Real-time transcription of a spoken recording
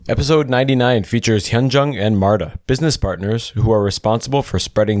Episode 99 features Hyun-Jung and Marta, business partners who are responsible for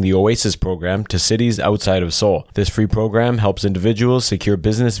spreading the Oasis program to cities outside of Seoul. This free program helps individuals secure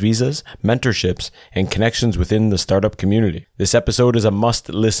business visas, mentorships, and connections within the startup community. This episode is a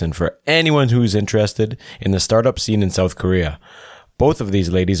must-listen for anyone who's interested in the startup scene in South Korea. Both of these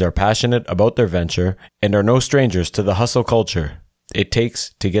ladies are passionate about their venture and are no strangers to the hustle culture it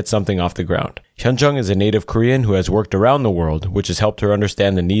takes to get something off the ground. Hyun-Jung is a native Korean who has worked around the world, which has helped her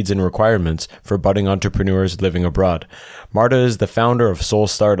understand the needs and requirements for budding entrepreneurs living abroad. Marta is the founder of Seoul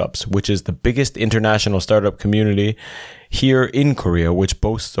Startups, which is the biggest international startup community here in Korea, which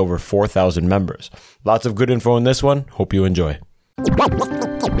boasts over 4,000 members. Lots of good info in this one. Hope you enjoy.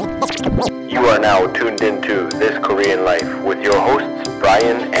 You are now tuned into This Korean Life with your hosts,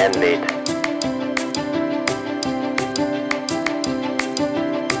 Brian and Nate.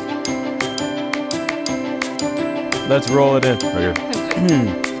 Let's roll it in.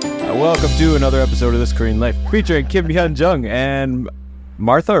 Welcome to another episode of This Korean Life, featuring Kim Hyun-Jung and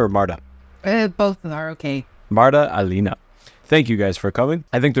Martha or Marta? Both are okay. Marta Alina. Thank you guys for coming.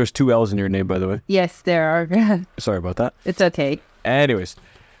 I think there's 2 L's in your name, by the way. Yes, there are. Sorry about that. It's okay. Anyways,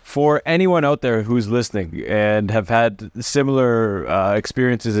 for anyone out there who's listening and have had similar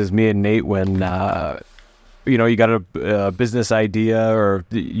experiences as me and Nate when you got a business idea or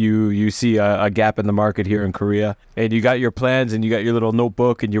you see a gap in the market here in Korea and you got your plans and you got your little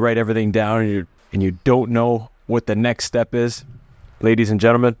notebook and you write everything down and you don't know what the next step is. Ladies and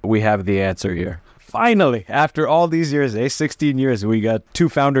gentlemen, we have the answer here. Finally, after all these years, 16 years, we got 2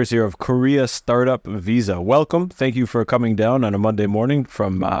 founders here of Korea Startup Visa. Welcome. Thank you for coming down on a Monday morning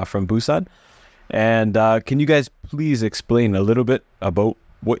from Busan. And can you guys please explain a little bit about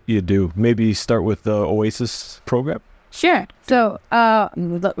what you do? Maybe start with the Oasis program. Sure. So,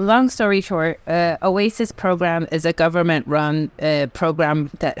 long story short, Oasis program is a government-run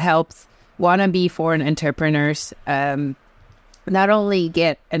program that helps wannabe foreign entrepreneurs not only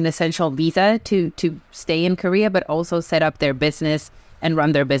get an essential visa to stay in Korea, but also set up their business and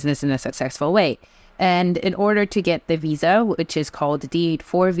run their business in a successful way. And in order to get the visa, which is called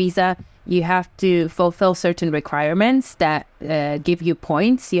D84 visa, you have to fulfill certain requirements that give you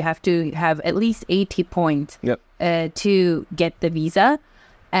points. You have to have at least 80 points to get the visa.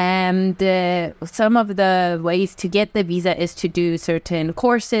 And some of the ways to get the visa is to do certain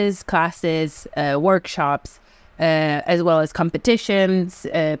courses, classes, workshops, as well as competitions,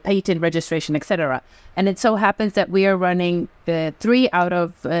 patent registration, etc. And it so happens that we are running 3 out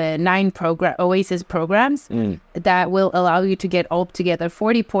of 9 Oasis programs that will allow you to get altogether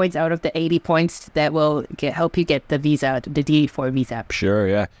 40 points out of the 80 points that will help you get the visa, the D4 visa. Sure,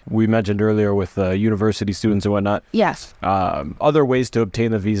 yeah. We mentioned earlier with university students and whatnot. Yes. Other ways to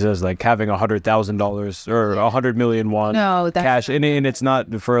obtain the visas, like having $100,000 or 100 million won cash, and it's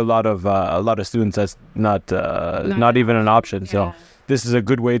not for a lot of students. That's not even an option. Yeah. So this is a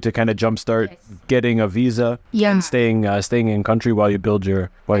good way to kind of jumpstart getting a visa and staying in country while you build your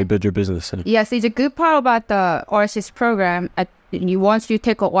business. Yes, it's a good part about the Oasis program. Once you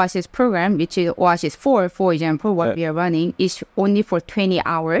take Oasis program, which is Oasis 4, for example, what we are running is only for 20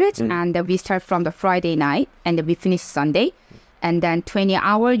 hours, and we start from the Friday night and we finish Sunday, and then 20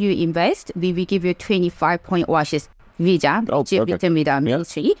 hours you invest, we will give you 25-point Oasis visa, which is written with the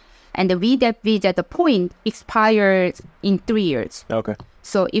ministry. And with that visa, the point expires in 3 years. Okay.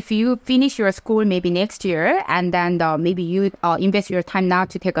 So if you finish your school maybe next year, and then maybe you invest your time now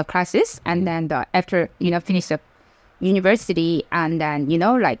to take classes, and then after finish the university, and then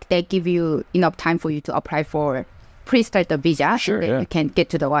they give you enough time for you to apply for pre-start the visa. Sure, you can get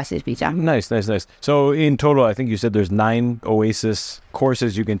to the Oasis visa. Nice. So in total, I think you said there's 9 Oasis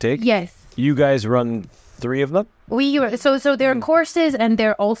courses you can take. Yes. You guys run 3 of them? So there are courses, and there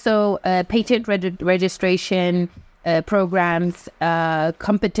are also patent registration programs,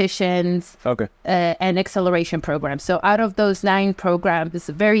 competitions, and acceleration programs. So out of those 9 programs,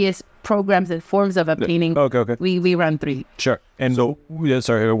 various programs and forms of obtaining, we run 3. Sure. And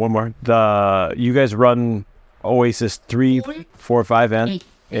sorry, one more. You guys run Oasis 3, 4, 5,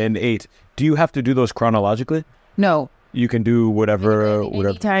 and 8. Do you have to do those chronologically? No. You can do whatever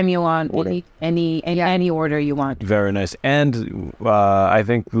time you want, any order you want. Very nice. And I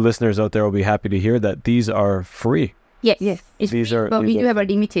think listeners out there will be happy to hear that these are free. Yes. But we do have a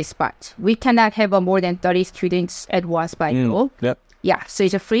limited spot. We cannot have more than 30 students at once by rule. Yep. Yeah, so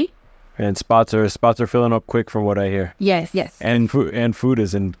it's free. And spots are filling up quick from what I hear. Yes. And food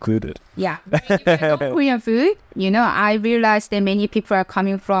is included. Yeah. Korean food, I realized that many people are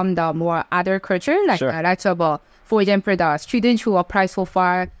coming from the more other culture, like lots of for example, the students who apply so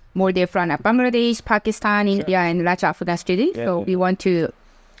far, more they're from Bangladesh, Pakistan, India, and lots of African students. So we want to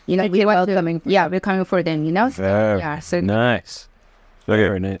You know, we want to, yeah, we're coming for them, you know? Very Yeah, so nice. Okay.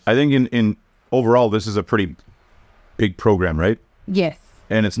 Very nice. I think in overall, this is a pretty big program, right? Yes.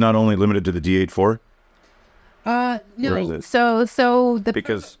 And it's not only limited to the D84. No. Or is it? So the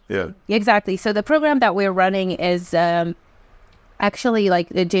Because, yeah. exactly. So the program that we're running is actually, like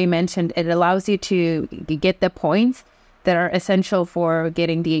Jay mentioned, it allows you to get the points that are essential for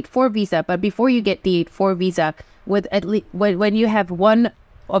getting the 84 visa. But before you get the 84 visa, with at least when you have one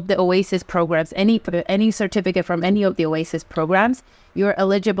of the Oasis programs, any certificate from any of the Oasis programs, you're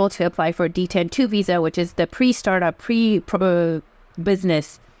eligible to apply for D10-2 visa, which is the pre-startup,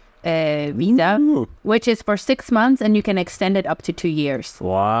 pre-business visa, which is for 6 months, and you can extend it up to 2 years.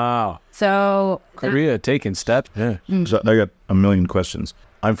 Wow. So Korea taking steps. Yeah. So I got a million questions.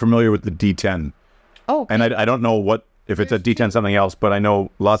 I'm familiar with the D10. oh, And I don't know if it's a D10 something else, but I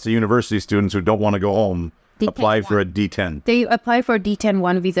know lots of university students who don't want to go home apply for a D10. they apply for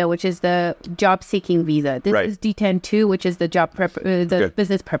D10-1 visa, which is the job-seeking visa. This Right. is D10-2, which is the Okay.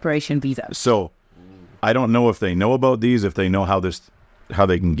 business preparation visa. So I don't know if they know about these, if they know how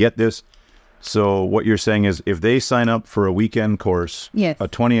they can get this. So what you're saying is if they sign up for a weekend course, Yes. a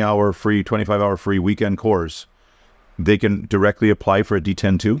 20-hour free, 25-hour free weekend course, they can directly apply for a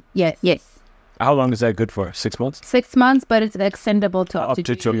D10 too? Yes. yes. How long is that good for? 6 months? 6 months, but it's extendable to up to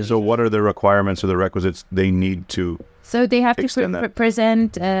 2 2 years. So what are the requirements or the requisites they need to? So they have to Extend that.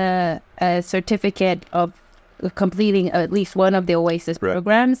 present a certificate of completing at least one of the Oasis Right.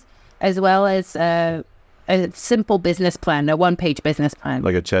 programs, as well as a simple business plan, a one-page business plan.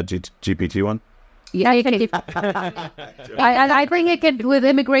 Like a GPT one? Yeah, you can. I think it can, with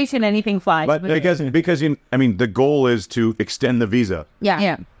immigration, anything flies. But because the goal is to extend the visa.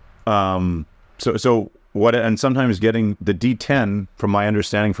 yeah. So what, and sometimes getting the D10, from my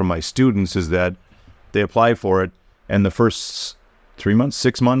understanding from my students, is that they apply for it and the first 3 months,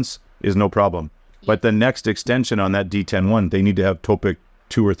 6 months is no problem. But the next extension on that D10-1, they need to have TOPIK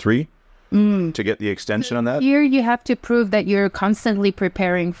 2 or 3 to get the extension on that. Here you have to prove that you're constantly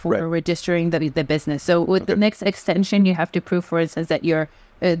preparing for Right. registering the business. So with the next extension, you have to prove, for instance, that you're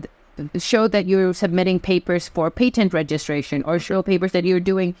show that you're submitting papers for patent registration, or show papers that you're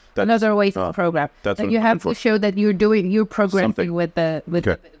doing another Oasis program. that's That what you I'm have looking to show that you're progressing Something. with the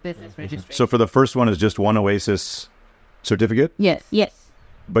Okay. business registration. So for the first one is just one Oasis certificate, Yes. Yes.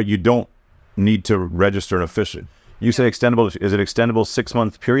 but you don't need to register an official. You say extendable. Is it extendable 6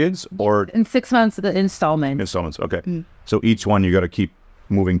 month periods or In 6 months, the installment. installments? Okay. So each one you got to keep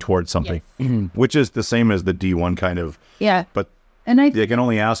moving towards something, which is the same as the D1 kind of. Yeah. But And they can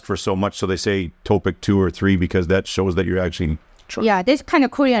only ask for so much, so they say TOPIK 2 or 3 because that shows that you're actually. Yeah, that's kind of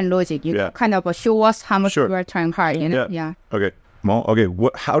Korean logic. You Yeah. kind of show us how much Sure. you are trying hard, you know? Yeah. Okay. Well, okay.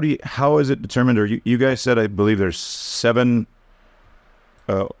 How is it determined? Or you guys said, I believe there's 7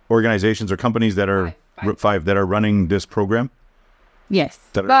 organizations or companies that are five that are running this program. Yes.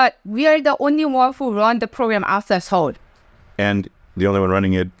 That are, But we are the only one who run the program outside Seoul. and the only one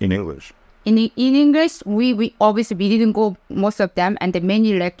running it in English. In English, we obviously we didn't go most of them, and the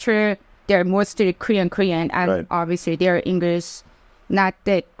many lecture they're mostly Korean, and Right. obviously their English not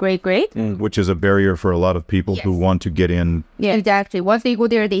that great. Which is a barrier for a lot of people who Yes. want to get in. Yeah, exactly. Once they go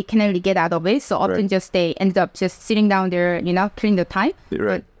there, they cannot really get out of it. So often Right. they end up just sitting down there, killing the time.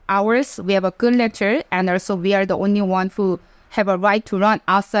 Right. But ours, we have a good lecture, and also we are the only one who have a right to run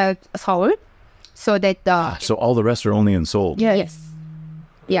outside Seoul, so that So all the rest are only in Seoul. yes,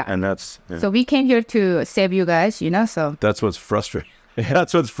 yeah. And that's So we came here to save you guys, So that's what's frustrating.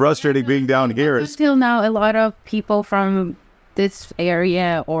 That's what's frustrating being down here is Until now, a lot of people from this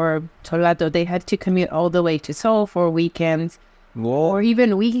area or Jeollado, they had to commute all the way to Seoul for weekends or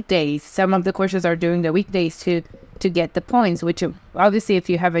even weekdays. Some of the courses are doing the weekdays to get the points, which obviously if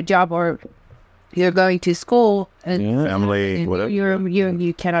you have a job or you're going to school, family, whatever.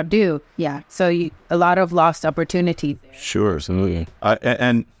 you cannot do. Yeah. So a lot of lost opportunities. Sure, absolutely.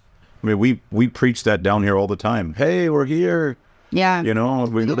 And I mean, we preach that down here all the time. Hey, we're here. Yeah.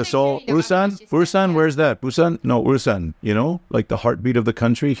 We go to Seoul. Ulsan, where's that? Busan? No, Ulsan. Like the heartbeat of the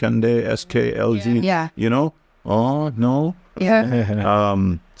country. Hyundai, SK, LG. Yeah. Oh, no.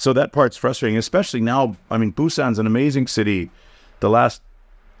 Yeah. So that part's frustrating, especially now. I mean, Busan's an amazing city. The last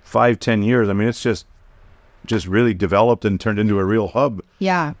 5-10 years, I mean, it's just really developed and turned into a real hub.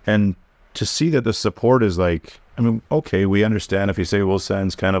 Yeah. And to see that the support is like, I mean, okay, we understand if you say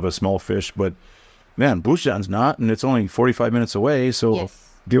Ulsan's kind of a small fish, but man, Busan's not, and it's only 45 minutes away. So Yes.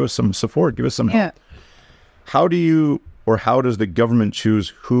 give us some support, give us some help. How does the government choose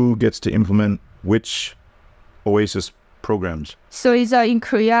who gets to implement which Oasis programs? So it's in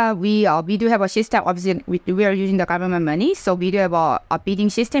Korea, we do have a system. Obviously, we are using the government money. So we do have a bidding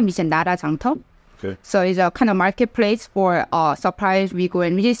system, which is Nara Jangtop. Okay. So it's a kind of marketplace for suppliers. We go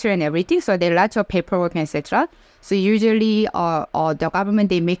and register and everything. So there are lots of paperwork, etc. So usually, the government,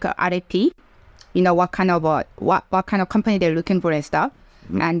 they make a RFP. What kind of company they're looking for and stuff.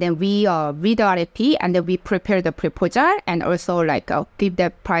 And then we read the RFP, and then we prepare the proposal, and also give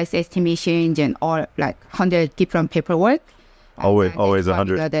the price estimations and all 100 different paperwork. Always And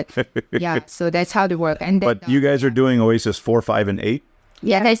 100. Yeah, so that's how they work. And then, But you guys are doing Oasis 4, 5, and 8?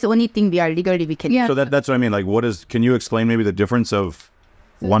 yeah, that's the only thing we can. Yeah. So that's what I mean. Can you explain maybe the difference of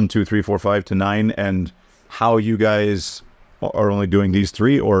 1, 2, 3, 4, 5 to 9, and how you guys are only doing these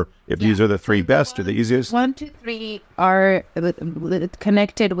 3, or if these are the 3 best or the easiest? 1, 2, 3 are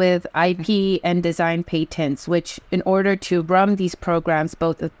connected with IP and design patents, which in order to run these programs,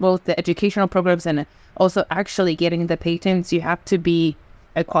 both the educational programs and also actually getting the patents, you have to be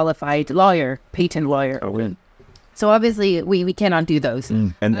a qualified lawyer, patent lawyer. Oh, So obviously we cannot do those.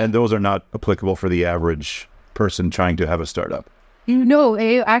 and those are not applicable for the average person trying to have a startup. No,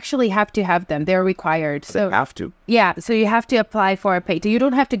 you actually have to have them. They're required. So They have to. yeah, so you have to apply for a patent. You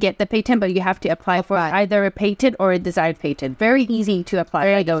don't have to get the patent, but you have to apply for either a patent or a design patent. Very easy to apply.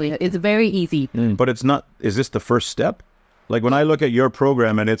 It's very easy. But it's not. Is this the first step? Like when I look at your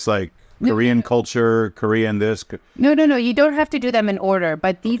program and it's like Korean culture, Korean this. No. You don't have to do them in order,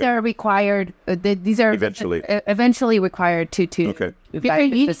 but these are required. These are eventually required to. Okay. Because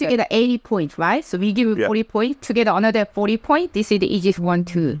you need to get 80 points, right? So we give you 40 points. To get another 40 points, this is the easiest one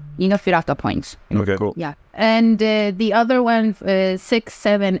to, fill out the points. Okay, cool. Yeah. And the other one, 6,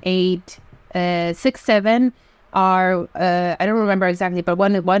 7, 8, 6, 7 are I don't remember exactly, but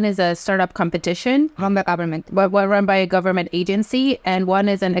one is a startup competition Run by government. run by a government agency, and one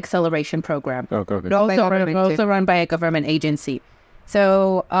is an acceleration program. Okay. Also run by a government agency.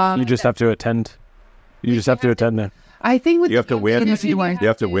 So You just have to attend. You just have to attend that. I think with You have to win. you You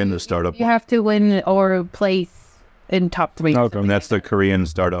have to win the startup. you have to win or place in top 3. Okay. And that's the Korean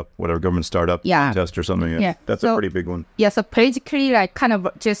startup, whatever government startup test or something. Yeah. That's a pretty big one. Yeah, so basically, kind of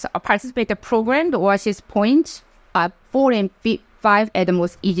just participate the program, the Oasis points, 4 and 5 at the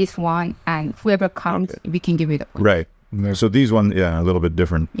most easiest one, and whoever comes, we can give it. Right. So these ones, a little bit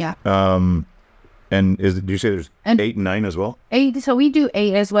different. Yeah. And do you say there's 8 and 9 as well? 8, so we do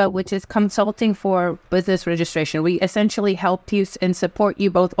 8 as well, which is consulting for business registration. We essentially help you and support you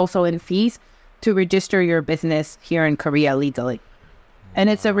both also in fees to register your business here in Korea legally. And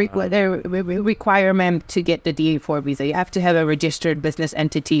it's a requirement to get the D84 visa. You have to have a registered business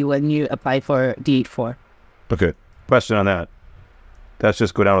entity when you apply for D84. Okay. Question on that. That's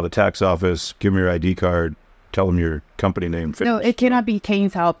just go down to the tax office, give me your ID card, tell them your company name. No, it cannot be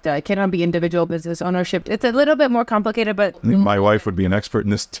Kane's help. It cannot be individual business ownership. It's a little bit more complicated, but I think my wife would be an expert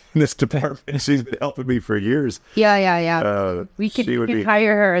in this department. She's been helping me for years. Yeah. we can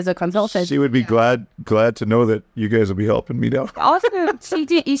hire her as a consultant. She would be glad to know that you guys will be helping me now. Also,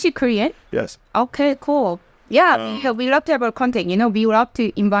 is she Korean? Yes. Okay, cool. Yeah, we love to have our content. We love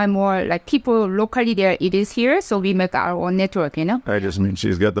to invite more people locally there. It is here, so we make our own network. I just mean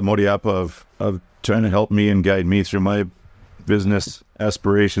she's got the moriapa of trying to help me and guide me through my business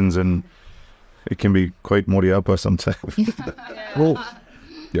aspirations, and it can be quite moriapa sometimes. Well,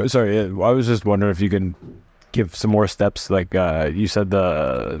 sorry, I was just wondering if you can give some more steps. Like you said,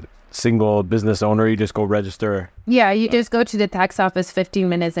 the single business owner, you just go register. Yeah, you just go to the tax office, 15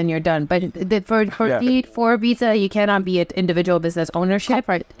 minutes, and you're done. But for D4 visa, you cannot be an individual business ownership.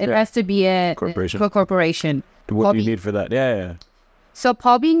 It has to be a corporation. What do you need for that? Yeah. So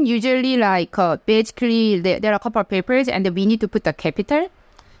법인 usually basically there are a couple of papers, and then we need to put the capital.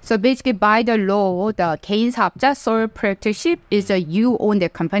 So basically by the law, the 개인 사업자 sole proprietorship is you own the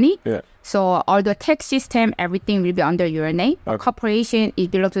company. Yeah. So all the tax system, everything will be under your name. Okay. Corporation, it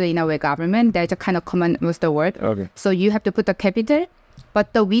belongs to the government. That's a kind of common with the word. Okay. So you have to put the capital.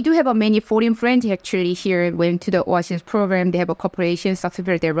 But we do have many foreign friends actually here went to the Oasis program. They have a corporation,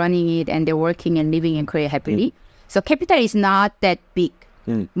 successful, they're running it, and they're working and living in Korea happily. So capital is not that big.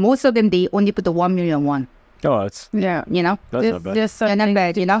 Most of them, they only put the 1 million won. Oh, that's That's not bad. Just not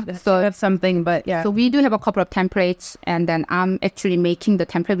bad, So have something, but yeah. So we do have a couple of templates, and then I'm actually making the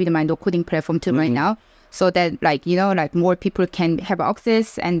template with my no coding platform too right now, so that more people can have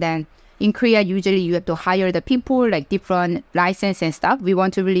access. And then in Korea, usually you have to hire the people, different license and stuff. We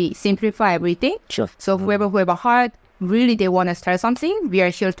want to really simplify everything. Sure. So whoever hired, really they want to start something, we are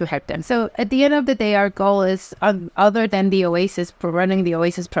here to help them. So at the end of the day, our goal is, other than the Oasis, running the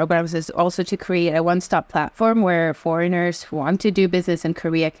Oasis programs, is also to create a one-stop platform where foreigners who want to do business in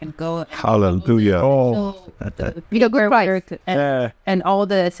Korea can go. Hallelujah. Good price. And all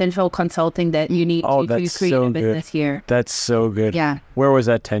the essential consulting that you need to create a business here. That's so good. Yeah. Where was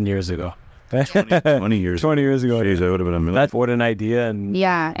that 10 years ago? 20 years. 20 years ago. Jeez, I would have been a million. That's what an idea. And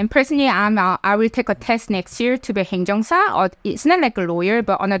Yeah, and personally, I will take a test next year to be 행정사. Or it's not like a lawyer,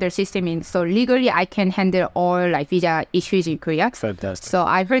 but another system. So legally, I can handle all like visa issues in Korea. fantastic. So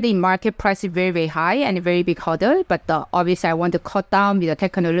I heard the market price is very, very high and a very big hurdle. But obviously, I want to cut down with the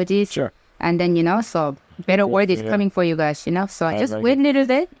technologies. Sure. And then, so better word is coming for you guys, So I just wait a little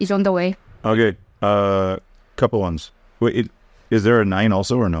bit. It's on the way. Okay. Couple ones. Wait, is there a 9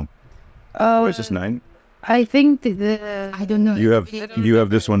 also or no? Or is this 9? I think I don't know. You have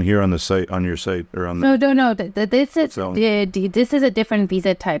this one here on the site, on your site, or on the... No. This is this is a different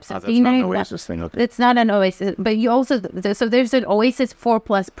visa type. So that's not an Oasis thing. Okay. It's not an Oasis, but you also so there's an Oasis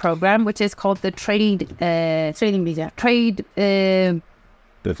 4+ program, which is called the trading visa, The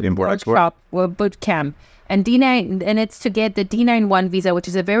import-export? workshop or boot camp. And D9, and it's to get the D91 visa, which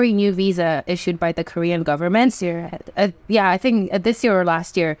is a very new visa issued by the Korean government. I think this year or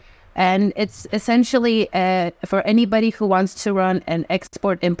last year. And it's essentially for anybody who wants to run an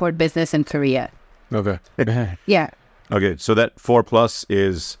export-import business in Korea. Okay. Yeah. Okay, so that 4+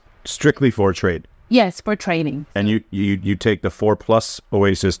 is strictly for trade. Yes, for training. And you take the 4+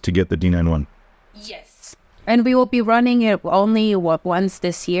 Oasis to get the D91. Yes. And we will be running it only once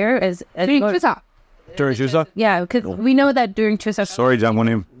this year. During Chuseok. During Chuseok? Yeah, because we know that during Chuseok... Sorry,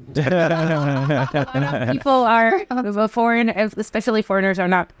 Jangwon-im. people are foreign, especially foreigners, are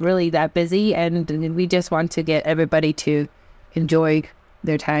not really that busy, and we just want to get everybody to enjoy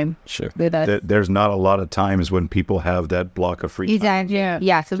their time with us. There's not a lot of times when people have that block of free time. Exactly.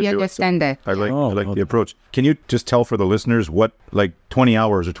 Yeah, so we understand that. I like the approach. Can you just tell for the listeners what, like 20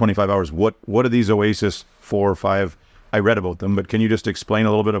 hours or 25 hours, what are these Oasis 4 or 5? I read about them, but can you just explain a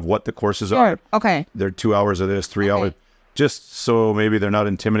little bit of what the courses are? Okay. They're 2 hours of this, 3 hours. Just so maybe they're not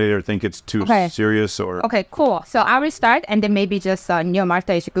intimidated or think it's too serious or... Okay, cool. So I will start and then maybe just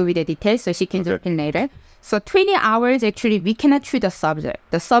Marta is good with the details so she can jump in later. So 20 hours, actually, we cannot choose the subject.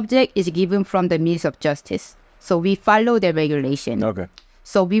 The subject is given from the Ministry of Justice. So we follow the regulation. Okay.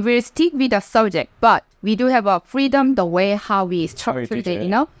 So we will stick with the subject, but we do have a freedom the way how we structure it,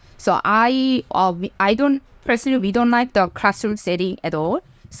 So we don't like the classroom setting at all.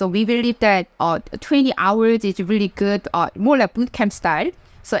 So we believe that 20 hours is really good, more like bootcamp style.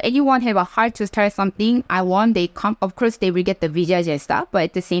 So anyone have a heart to start something, they come, of course they will get the visas and stuff, but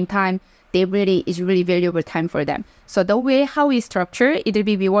at the same time, it's really valuable time for them. So the way how we structure,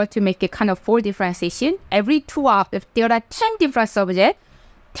 we want to make it kind of 4 different sessions. Every 2 hours, if there are 10 different subjects,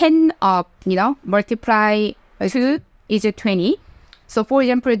 10, multiply 2 is 20. So for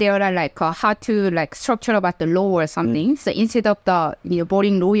example, there are like how to like structure about the law or something. So instead of the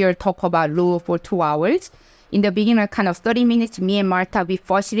boring lawyer talk about law for 2 hours, in the beginning, kind of 30 minutes, me and Marta, we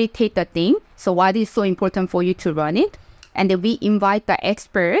facilitate the thing. So what is so important for you to run it? And then we invite the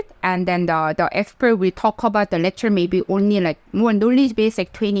expert, and then the expert will talk about the lecture, maybe only like more knowledge-based,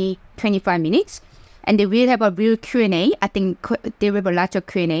 like 20, 25 minutes. And then we'll have a real Q&A. I think there will be a lot of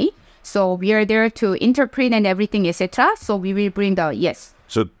Q&A. So we are there to interpret and everything, etc. So we will bring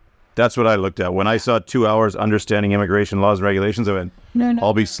So that's what I looked at. When I saw 2 hours understanding immigration laws and regulations, I went,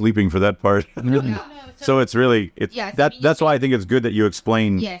 I'll be sleeping for that part. So it's really, that's why I think it's good that you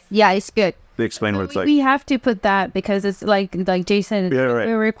explain. Yes. Yeah, it's good. Explain what it's like. We have to put that because it's like Jason,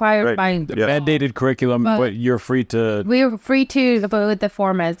 we're required by the mandated curriculum, but you're free to... We're free to vote the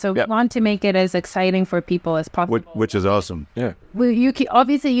format, so we want to make it as exciting for people as possible. Which is awesome. Yeah.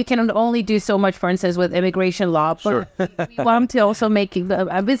 Obviously, you can only do so much, for instance, with immigration law, but we want to also make...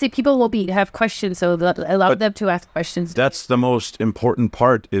 Obviously, people will have questions, so allow them to ask questions. That's the most important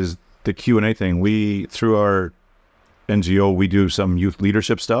part is the Q&A thing. We, through our NGO, we do some youth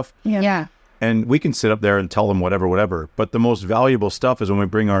leadership stuff. Yeah. And we can sit up there and tell them whatever. But the most valuable stuff is when we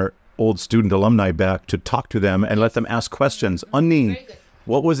bring our old student alumni back to talk to them and let them ask questions. Anni,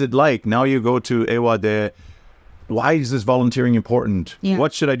 what was it like? Now you go to Ewade. Why is this volunteering important? Yeah.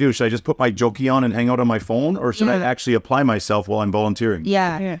 What should I do? Should I just put my jockey on and hang out on my phone? Or should I actually apply myself while I'm volunteering?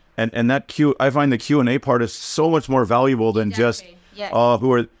 Yeah. And that I find the Q&A part is so much more valuable than just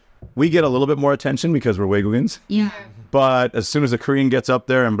we get a little bit more attention because we're Waegugins. Yeah. But as soon as a Korean gets up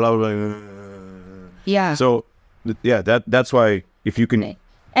there and blah, blah, blah. Yeah. So, that's why if you can...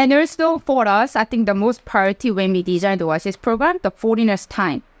 And also for us, I think the most priority when we design the Oasis program, the foreigners'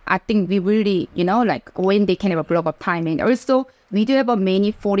 time. I think we really, like when they can have a block of time. And also, we do have a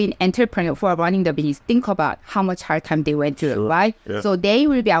many foreign entrepreneurs who are running the business. Think about how much hard time they went through, right? Yeah. So they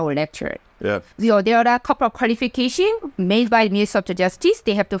will be our lecturer. Yeah. So there are a couple of qualifications made by the Minister of Justice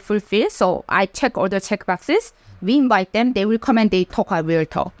they have to fulfill. So I check all the check boxes. We invite them. They will come and they talk. I will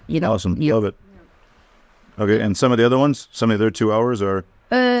talk. Awesome. Love it. Okay. And some of the other ones, some of the other 2 hours are?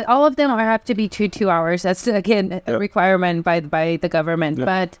 All of them have to be 2 hours. That's again a requirement by the government.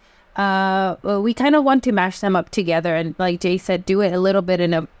 Yeah. But we kind of want to mash them up together and, like Jay said, do it a little bit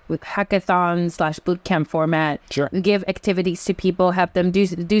in a hackathon/bootcamp format. Sure. We give activities to people, have them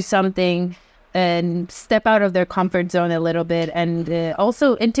do something, and step out of their comfort zone a little bit, and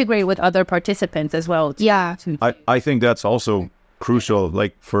also integrate with other participants as well. Yeah. I think that's also crucial.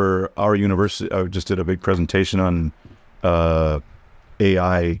 Like for our university, I just did a big presentation on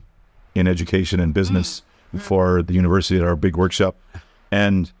AI in education and business for the university at our big workshop.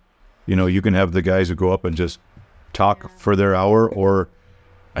 And, you can have the guys who go up and just talk for their hour, or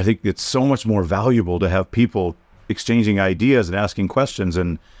I think it's so much more valuable to have people exchanging ideas and asking questions.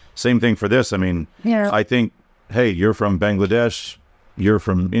 And same thing for this. I mean, I think, hey, you're from Bangladesh, you're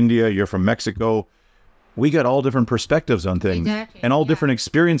from India, you're from Mexico. We got all different perspectives on things and all different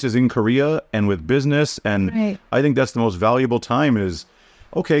experiences in Korea and with business. And I think that's the most valuable time is,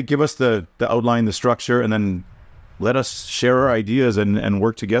 okay, give us the outline, the structure, and then let us share our ideas and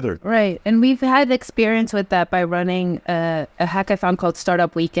work together. Right. And we've had experience with that by running a hackathon called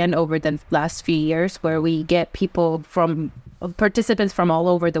Startup Weekend over the last few years, where we get participants from all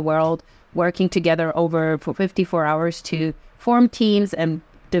over the world working together for 54 hours to form teams and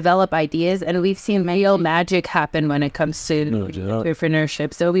develop ideas. And we've seen real magic happen when it comes to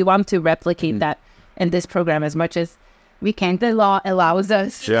entrepreneurship. So we want to replicate that in this program as much as we can. The law allows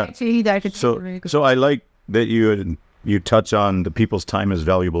us. Yeah. So I like that you touch on the people's time is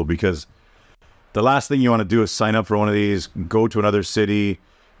valuable, because the last thing you want to do is sign up for one of these, go to another city,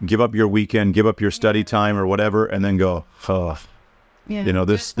 give up your weekend, give up your study time or whatever, and then go,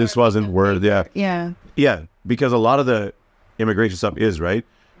 this wasn't worth it. Yeah, because a lot of the immigration stuff is, right?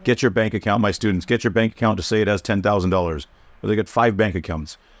 Get your bank account, my students, get your bank account to say it has $10,000. But they get 5 bank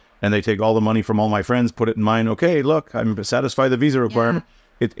accounts. And they take all the money from all my friends, put it in mine. Okay, look, I'm satisfied the visa requirement.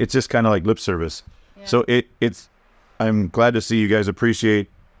 It's just kind of like lip service. So I'm glad to see you guys appreciate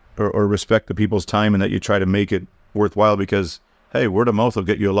or respect the people's time, and that you try to make it worthwhile, because, hey, word of mouth will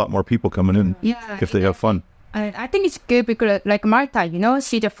get you a lot more people coming in if they have fun. I think it's good because, like Marta,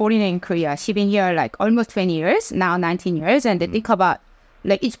 she's a foreigner in Korea. She's been here like almost 20 years, now 19 years. And they think about,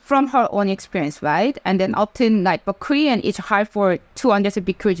 like, it's from her own experience, right? And then often, like, for Korean, it's hard to understand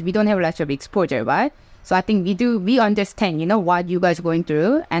because we don't have lots of exposure, right? So I think we understand, what you guys are going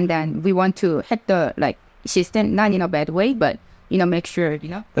through. And then we want to hit the, like, system, not in a bad way, but, make sure,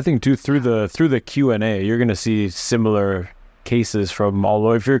 I think, too, through the Q&A, you're going to see similar cases from all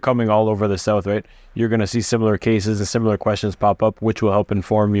over. If you're coming all over the South, right, you're going to see similar cases and similar questions pop up, which will help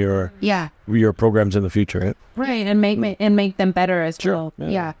inform your programs in the future, right? And make them better as well.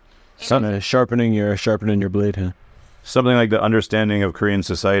 Yeah. Sharpening your blade. Huh? Something like the understanding of Korean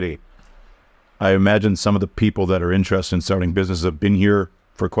society. I imagine some of the people that are interested in starting businesses have been here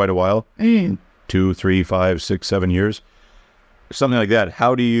for quite a while, 2, 3, 5, 6, 7 years, something like that.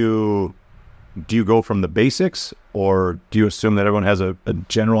 How do you go from the basics, or do you assume that everyone has a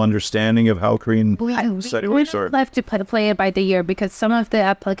general understanding of how Korean society works? We have to play it by the year, because some of the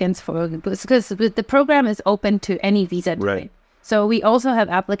applicants because the program is open to any visa type. Right. So we also have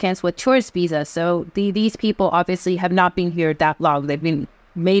applicants with tourist visas. So these people obviously have not been here that long. They've been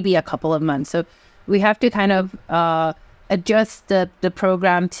maybe a couple of months. So we have to kind of adjust the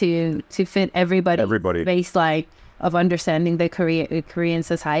program to fit everybody's baseline of understanding the Korean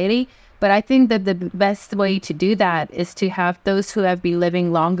society. But I think that the best way to do that is to have those who have been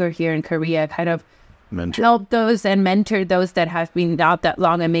living longer here in Korea kind of help those and mentor those that have been not that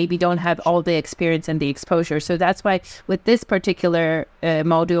long and maybe don't have all the experience and the exposure. So that's why with this particular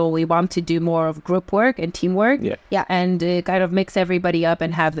module, we want to do more of group work and teamwork, and kind of mix everybody up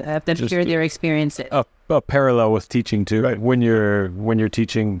and have them share their experiences. A parallel with teaching too, right? When you're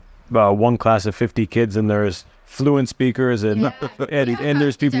teaching one class of 50 kids and there's fluent speakers and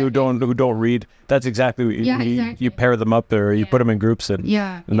there's people who don't read. That's exactly what you pair them up there, or you put them in groups and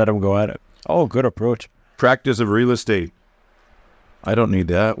let them go at it. Oh, good approach. Practice of real estate. I don't need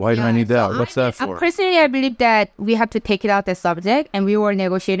that. Why do I need that? What's that for? Personally, I believe that we have to take it out the subject, and we were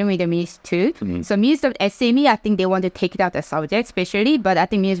negotiating with the minister too. Mm-hmm. So Minister of SME, I think they want to take it out the subject, especially, but I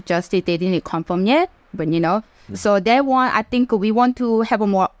think Minister of Justice, they didn't confirm yet. But So that one, I think we want to have a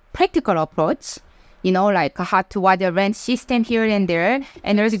more practical approach. like how to what the rent system here and there,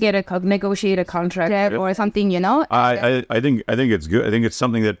 and there's To get a negotiate a contract. or something, I think it's good. I think it's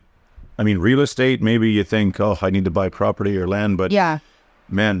something that, I mean, real estate, maybe you think, oh, I need to buy property or land, but Yeah,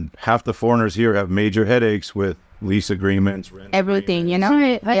 man, half the foreigners here have major headaches with lease agreements, rent everything,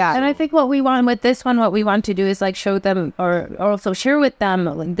 Right. Yeah. And I think what we want with this one, what we want to do is like show them or also share with them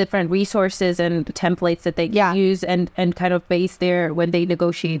like different resources and templates that they can Yeah. use and kind of base their, when they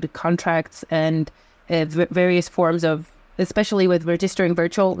negotiate contracts and various forms of, especially with registering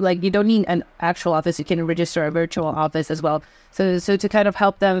virtual, like you don't need an actual office, you can register a virtual office as well. So to kind of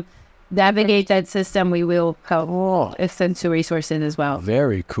help them navigate that system, we will help send to resources as well.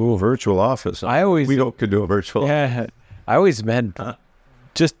 Very cool. virtual office. We could do a virtual. Yeah, I always meant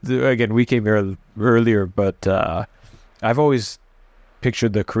again, we came here earlier, but I've always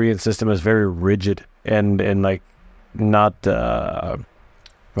pictured the Korean system as very rigid and like not I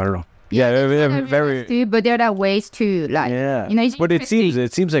don't know. Yeah, very. But there are ways to like, Yeah, it's but it interesting.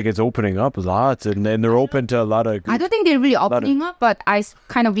 seems like it's opening up lots, and they're open to a lot of. I don't think they're really opening up, but I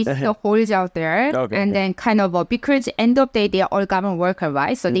kind of visit the holes out there, Okay. and then kind of because end of the day they are all government worker,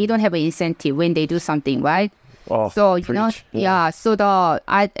 right? So they don't have an incentive when they do something, right? Oh, So preach. So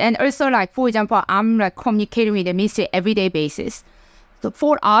and also like for example, I'm like communicating with the ministry everyday basis. So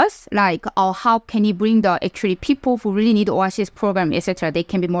for us, like, how can you bring the actually people who really need OASIS program, etc. They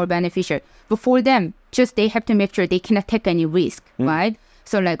can be more beneficial. But for them, just they have to make sure they cannot take any risk, right?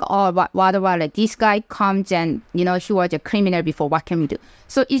 So like, what about like this guy comes and he was a criminal before, what can we do?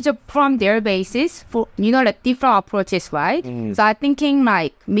 So it's from their basis for like different approaches, right? So I'm thinking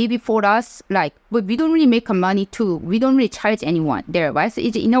like maybe for us, like, but we don't really make money too. We don't really charge anyone there, right? So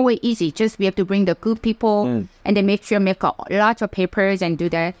it's in a way easy. Just we have to bring the good people and then make make a lot of papers and do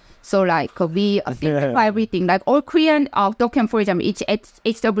that. So like we simplify everything. Like all Korean document, for example, it's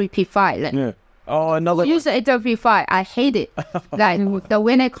HWP file. Like, Oh, another. use the HWP file. I hate it. Like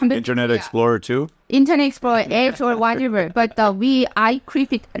when I come Internet Explorer too. Internet Explorer, Edge or whatever. But I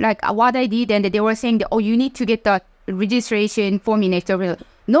creep it like what I did, and they were saying that, you need to get the registration form in HWP.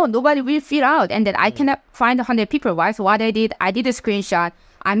 No, nobody will fill out, and then I cannot find 100 people, right? So what I did a screenshot.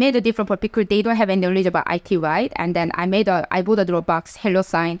 I made a different because they don't have any knowledge about IT, right? And then I bought a Dropbox hello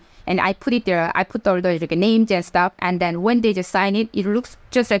sign, and I put it there. I put all the like, names and stuff, and then when they just sign it, it looks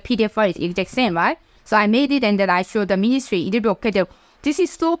just like PDF file. It's exact same, right? So I made it, and then I showed the ministry. It'll be okay. This is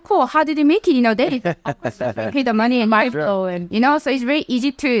so cool. How did they make it? They pay the money and flow, and so it's very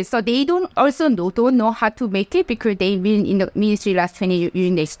easy to. So they don't know how to make it because they've been in the ministry last 20 years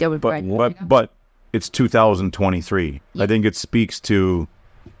using the HW. But it's 2023. I think it speaks to,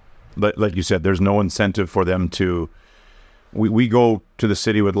 like you said, there's no incentive for them to. We go to the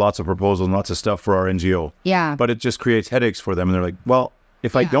city with lots of proposals and lots of stuff for our NGO. Yeah. But it just creates headaches for them, and they're like, well,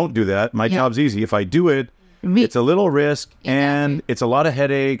 if I don't do that, my job's easy. If I do it, it's a little risk and it's a lot of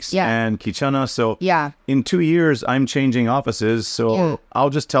headaches and kichana. So in 2 years, I'm changing offices. So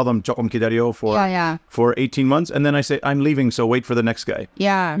I'll just tell them 조금 기다려 for 18 months. And then I say, I'm leaving. So wait for the next guy.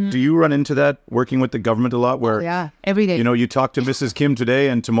 Yeah. Do you run into that working with the government a lot where, every day. You talk to Mrs. Kim today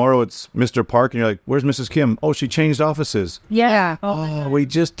and tomorrow it's Mr. Park and you're like, where's Mrs. Kim? Oh, she changed offices. Yeah. Oh, we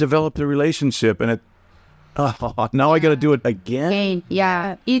just developed a relationship and now I got to do it again.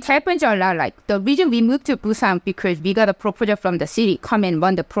 Yeah, it happens a lot. Like the reason we moved to Busan because we got a proposal from the city come and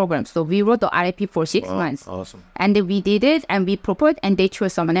run the program. So we wrote the RFP for 6 months. Awesome. And then we did it and we proposed and they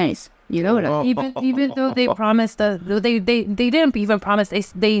chose someone else. Like, Even though they promised they didn't even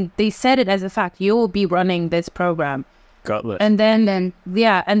promise. They said it as a fact. You will be running this program. Gutless. And then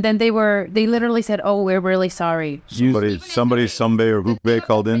they literally said, "Oh, we're really sorry." Somebody, Sumbe or Hukbe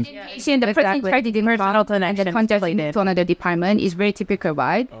called in. the person didn't come and then contact to another department is very typical,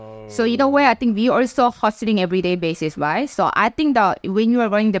 right? So in a way, I think we also hustling everyday basis, right? So I think that when you are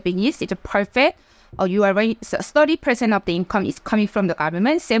running the business, it's perfect. Or you are running 30% of the income is coming from the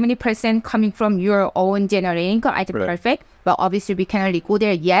government, 70% coming from your own generating income. I think perfect. But obviously we cannot really go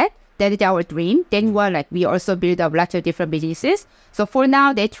there yet. That is our dream. Then we also build up lots of different businesses. So for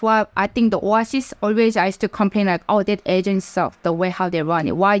now, that's why I think the OASIS always I used to complain like, that agent stuff, the way how they run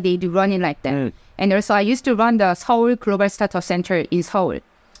it, why they do run it like that. And also I used to run the Seoul Global Startup Center in Seoul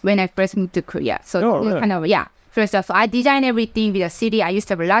when I first moved to Korea. So first off, I design everything with the city. I used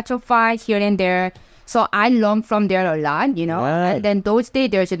to have lots of files here and there. So I learned from there a lot, And then those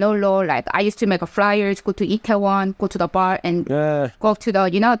days, there's no law. Like I used to make flyers, go to Itaewon, go to the bar and go to the,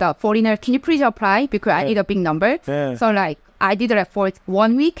 the foreigner. Can you please apply? Because I need a big number. So like I did it for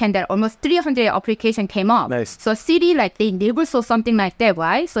 1 week and then almost 300 application came up. Nice. So city, like they never saw something like that,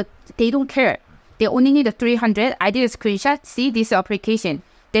 right? So they don't care. They only need 300. I did a screenshot. See this application.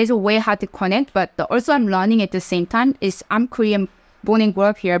 there's a way how to connect, but also I'm learning at the same time. I'm Korean, born and grew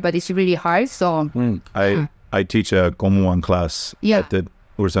up here, but it's really hard. So I teach a Gomuan class Yeah. at the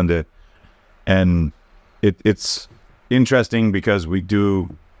Ursande, and it's interesting because we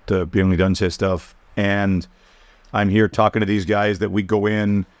do the Byungli Danche stuff, and I'm here talking to these guys that we go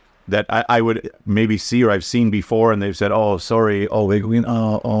in that I would maybe see or I've seen before, and they've said, "Oh, sorry, oh, we go in, you're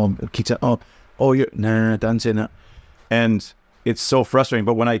nah, Danche, nah," and it's so frustrating.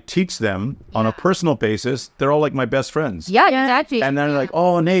 But when I teach them on a personal basis, they're all like my best friends. yeah, exactly. And they're like,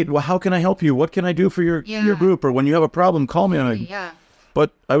 "Oh, Nate, well, how can I help you? What can I do for your group? Or when you have a problem, call me." I'm like, yeah.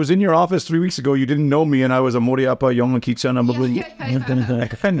 "But I was in your office 3 weeks ago. You didn't know me, and I was a Moriapa Yongakichan."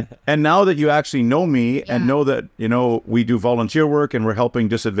 And now that you actually know me and know that, we do volunteer work and we're helping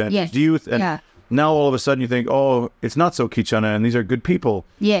disadvantaged youth. And now all of a sudden you think, oh, it's not so Kichana and these are good people.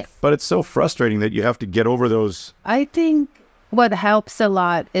 Yes. But it's so frustrating that you have to get over those. I think what helps a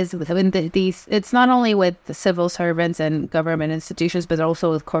lot is when it's not only with the civil servants and government institutions, but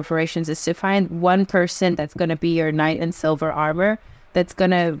also with corporations, is to find one person that's going to be your knight in silver armor, that's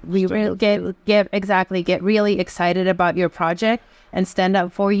going to get really excited about your project and stand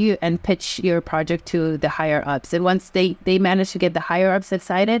up for you and pitch your project to the higher ups. And once they manage to get the higher ups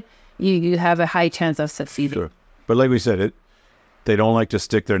excited, you have a high chance of succeeding. Sure. But like we said, they don't like to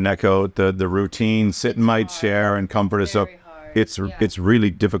stick their neck out, the routine, sit in my chair and comfort us up. It's really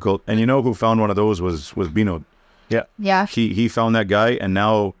difficult. And you know who found one of those was Bino. Yeah. Yeah. He found that guy, and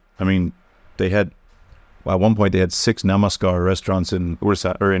now, I mean, at one point they had 6 Namaskar restaurants in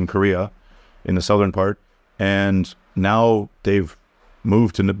Korea, in the southern part, and now they've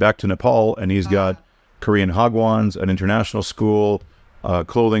moved back to Nepal, and he's got Korean Hagwons, an international school, a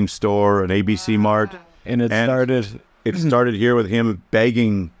clothing store, an ABC Mart. And it started here with him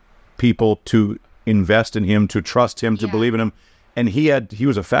begging people to invest in him, to trust him, to believe in him. And he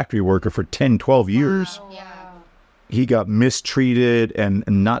was a factory worker for 10, 12 years. Wow. Yeah. He got mistreated and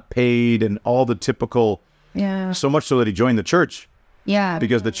not paid and all the typical, so much so that he joined the church. Yeah.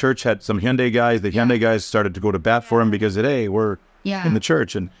 Because the church had some Hyundai guys. The Hyundai guys started to go to bat for him because hey, we're in the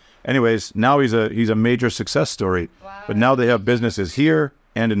church. And anyways, now he's a major success story. Wow. But now they have businesses here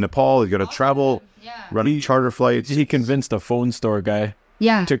and in Nepal. He's got to travel, running charter flights. He convinced a phone store guy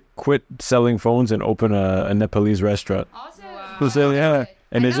to quit selling phones and open a Nepalese restaurant. Awesome. So,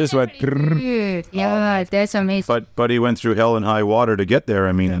 and it just went. Yeah, that's amazing. But he went through hell and high water to get there.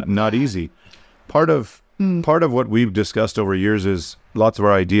 I mean, not easy. Part of what we've discussed over years is lots of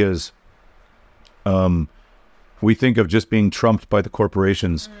our ideas. We think of just being trumped by the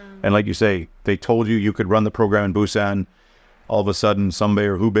corporations. And like you say, they told you could run the program in Busan. All of a sudden, Sunbae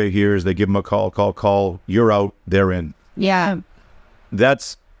or Hubei hears, they give them a call. You're out, they're in. Yeah.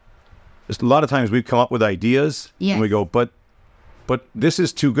 That's a lot of times we come up with ideas and we go, but this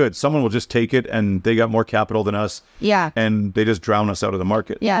is too good. Someone will just take it and they got more capital than us. Yeah. And they just drown us out of the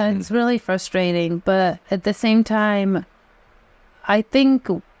market. Yeah, it's really frustrating. But at the same time, I think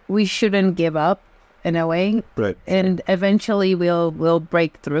we shouldn't give up in a way. Right. And eventually we'll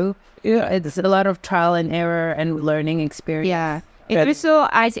break through. Yeah. It's a lot of trial and error and learning experience. Yeah. And also,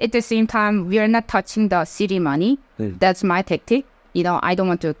 at the same time, we are not touching the city money. That's my tactic. I don't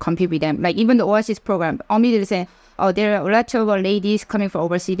want to compete with them. Like even the Oasis program, they say, there are a lot of ladies coming from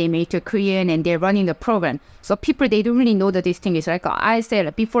overseas, they made to Korean and they're running the program. So people, they don't really know that this thing is like, I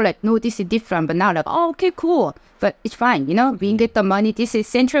said before, like, no, this is different. But now like, okay, cool. But it's fine, we get the money. This is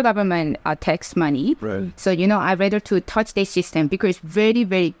central government tax money. Right. So, I'd rather to touch this system because it's very,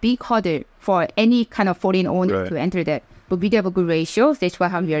 very big hurdle for any kind of foreign owner to enter that. But we have a good ratio. That's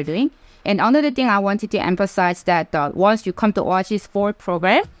what we are doing. And another thing I wanted to emphasize that once you come to Oasis 4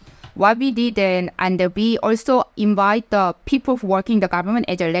 program, what we did and we also invite the people who work in the government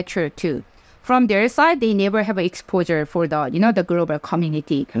as a lecturer too. From their side, they never have exposure for the global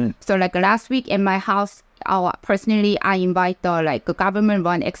community. So like last week in my house, personally, I invite the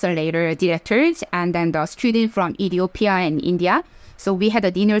government-run accelerator directors and then the students from Ethiopia and India. So we had a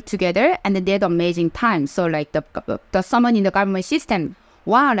dinner together and they had amazing time. So like the someone in the government system,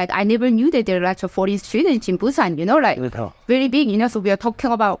 wow, like I never knew that there are lots of foreign students in Busan, very big, so we are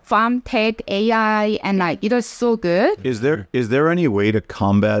talking about farm tech, AI, and like, it was so good. Is there any way to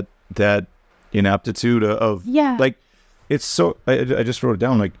combat that inaptitude of, like, it's so, I just wrote it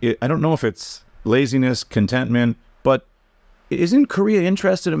down, like, I don't know if it's laziness, contentment, but isn't Korea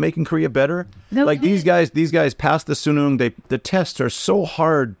interested in making Korea better? No, like these guys passed the Sunung, the tests are so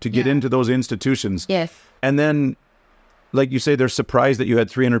hard to get into those institutions. Yes. And then, like you say, they're surprised that you had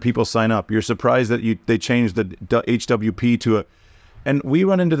 300 people sign up. You're surprised that they changed the HWP to and we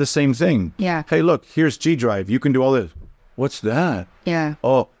run into the same thing. Yeah. Hey, look, here's G Drive. You can do all this. What's that? Yeah.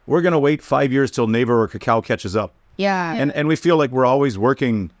 Oh, we're going to wait 5 years till Naver or Kakao catches up. Yeah. And we feel like we're always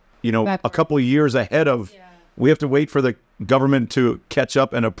working, a couple of years ahead of, we have to wait for the government to catch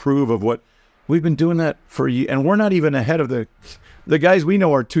up and approve of what we've been doing that for years. And we're not even ahead of the guys we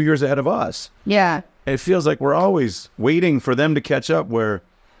know are 2 years ahead of us. Yeah. It feels like we're always waiting for them to catch up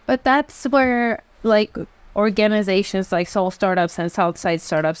But that's where like organizations like Seoul Startups and Southside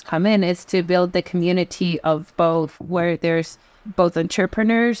Startups come in, is to build the community of both, where there's both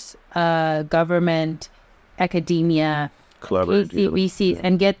entrepreneurs, government, academia, VCs,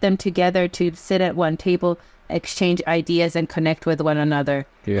 and get them together to sit at one table, exchange ideas, and connect with one another.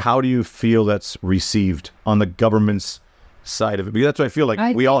 How do you feel that's received on the government's side of it? Because that's what I feel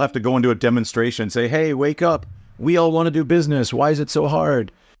like. We all have to go into a demonstration and say, hey, wake up. We all want to do business. Why is it so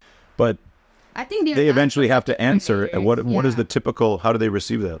hard? But I think they eventually have to answer. What is the typical, how do they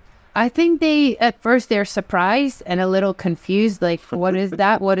receive that? I think at first they're surprised and a little confused, like, what is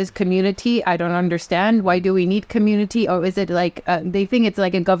that? What is community? I don't understand. Why do we need community? Or is it like, they think it's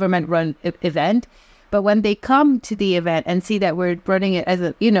like a government-run event. But when they come to the event and see that we're running it as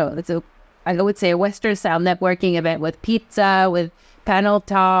I would say a Western-style networking event with pizza, with panel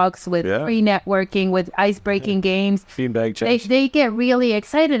talks, with free networking, with ice-breaking games. Feedback checks. They get really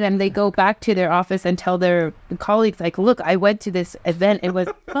excited, and they go back to their office and tell their colleagues, like, look, I went to this event. It was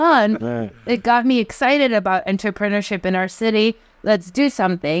fun. It got me excited about entrepreneurship in our city. Let's do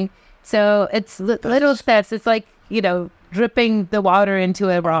something. So it's little steps. It's like, dripping the water into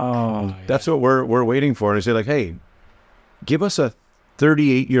a rock. That's what we're waiting for. And I say, like, hey, give us a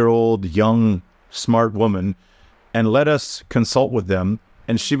 38-year-old young, smart woman and let us consult with them,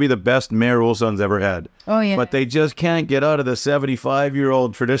 and she'd be the best mayor Ulsan's ever had. Oh, yeah. But they just can't get out of the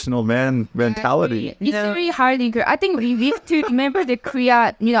 75-year-old traditional man mentality. It's very hard in Korea. I think we have to remember the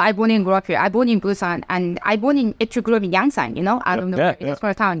Korea, I born and grew up here. I born in Busan, and I born in, actually grew up in Yangsan, I don't know, it's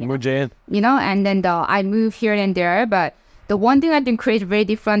small town. And then I moved here and there, but the one thing I think Korea is very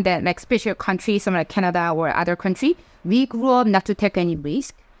different than like special countries, some like Canada or other country. We grew up not to take any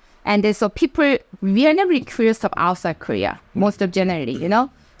risk. And then so people, we are never really curious of outside Korea, most of generally,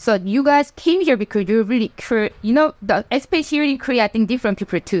 So you guys came here because you're really curious, especially here in Korea, I think different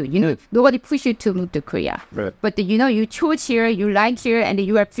people too, Nobody pushed you to move to Korea. Right. But, you chose here, you like here, and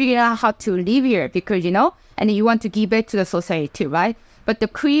you are figuring out how to live here because, and you want to give back to the society too, right? But the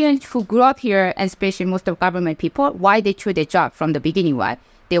Koreans who grew up here, and especially most of government people, why they chose their job from the beginning, right?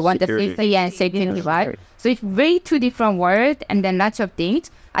 They want the safety and security, right? So it's very two different words, and then lots of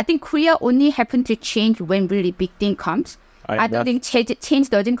things. I think Korea only happen to change when really big thing comes. I don't think change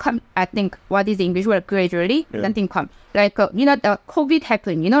doesn't come. I think what is the English word gradually? Nothing come. Like the COVID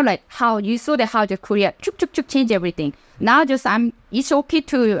happened. Like how you saw the how the Korea chuk change everything. Now it's okay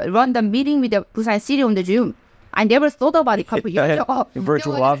to run the meeting with the Busan City on the Zoom. I never thought about it a couple years ago.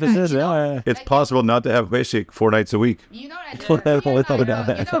 Virtual offices, It's possible not to have basic 4 nights a week. What?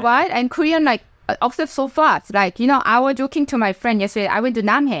 And Korean accept so fast. I was joking to my friend yesterday. I went to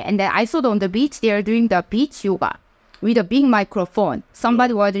Namhae, and then I saw on the beach they are doing the beach yoga with a big microphone.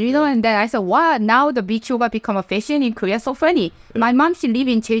 Somebody was, and then I said, wow, now the beach yoga become a fashion in Korea. So funny. My mom, she live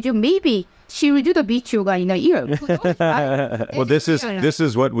in Jeju. Maybe she will do the beach yoga in a year. Well, this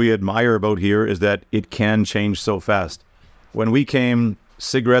is what we admire about here, is that it can change so fast. When we came,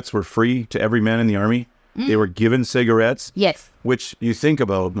 cigarettes were free to every man in the army. They were given cigarettes. Yes. Which you think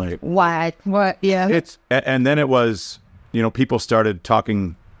about, like, what? Yeah. And then it was, people started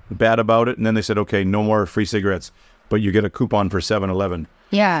talking bad about it, and then they said, okay, no more free cigarettes, but you get a coupon for 7-Eleven.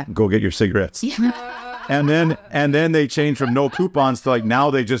 Yeah. Go get your cigarettes. Yeah. And then they changed from no coupons to now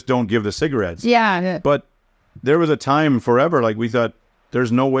they just don't give the cigarettes. Yeah. But there was a time forever, we thought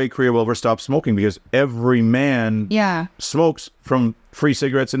there's no way Korea will ever stop smoking because every man smokes from free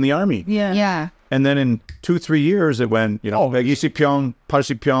cigarettes in the army. Yeah. Yeah. And then in 2-3 years, it went, 20평,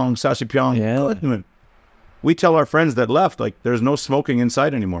 80평, 40평. Yeah. We tell our friends that left, there's no smoking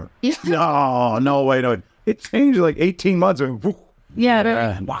inside anymore. Yeah. No, wait. It changed 18 months.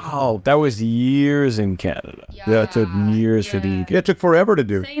 Yeah. Wow. That was years in Canada. Yeah, it took years for the... It took forever to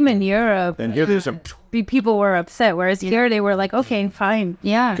do. Same in Europe. And here there's some... People were upset, whereas here they were like, okay, fine.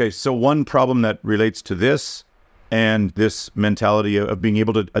 Yeah. Okay, so one problem that relates to this and this mentality of being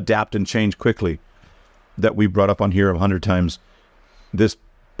able to adapt and change quickly that we brought up on here 100 times, this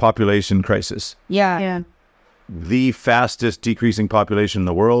population crisis. Yeah. The fastest decreasing population in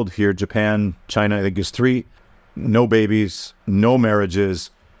the world. Here, Japan, China, I think is 3. No babies, no marriages,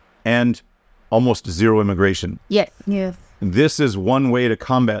 and almost zero immigration. Yes. Yes. This is one way to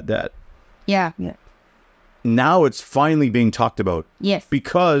combat that. Yeah. now it's finally being talked about. Yes.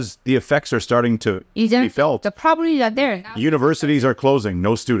 Because the effects are starting to be felt. The problems are there. Universities are closing,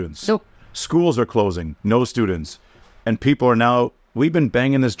 no students. So, Schools are closing, no students. And people are now, we've been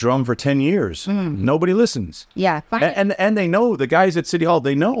banging this drum for 10 years. Nobody listens. yeah. And they know, the guys at City Hall,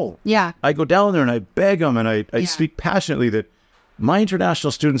 they know. Yeah. I go down there and I beg them and I speak passionately that my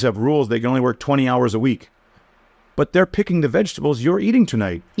international students have rules. They can only work 20 hours a week. But they're picking the vegetables you're eating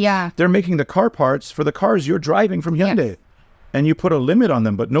tonight. Yeah. They're making the car parts for the cars you're driving from Hyundai. Yes. And you put a limit on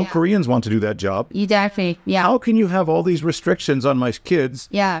them, but no Koreans want to do that job. Exactly. Yeah. How can you have all these restrictions on my kids?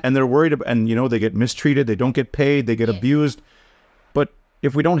 Yeah. And they're worried about, and they get mistreated, they don't get paid, they get abused. But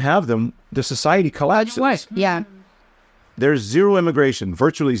if we don't have them, the society collapses. Yeah. There's zero immigration,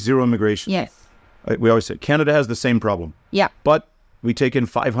 virtually zero immigration. Yes. We always say Canada has the same problem. Yeah. But we take in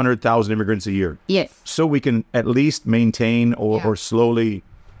 500,000 immigrants a year. Yes. So we can at least maintain or slowly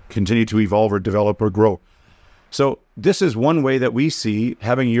continue to evolve or develop or grow. So this is one way that we see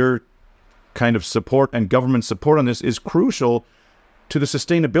having your kind of support and government support on this is crucial to the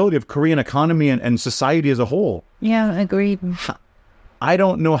sustainability of Korean economy and society as a whole. Yeah, agreed. I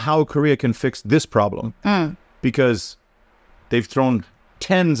don't know how Korea can fix this problem because they've thrown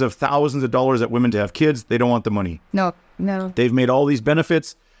tens of thousands of dollars at women to have kids. They don't want the money. No. They've made all these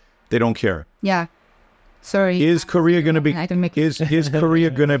benefits. They don't care. Yeah. Sorry. Is Korea going to be? I don't make Is Korea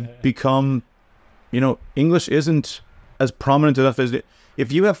going to become? English isn't as prominent enough as it.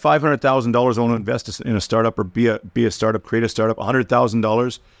 If you have $500,000 want to invest in a startup or be a startup, create a startup,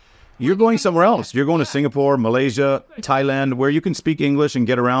 $100,000, you're going somewhere else. You're going to Singapore, Malaysia, Thailand, where you can speak English and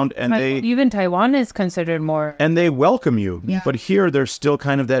get around, and Even Taiwan is considered more. and they welcome you. Yeah. But here, there's still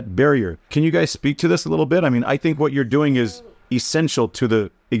kind of that barrier. Can you guys speak to this a little bit? I mean, I think what you're doing is essential to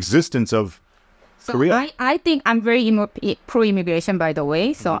the existence of Korea. I think I'm very pro-immigration, by the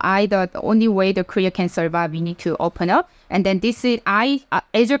way. So the only way the Korea can survive, we need to open up. And then this is,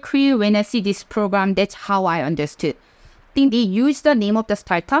 as a Korean, when I see this program, that's how I understood. I think they use the name of the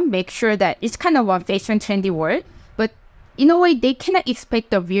startup, make sure that it's kind of a fashion trendy word. But in a way, they cannot expect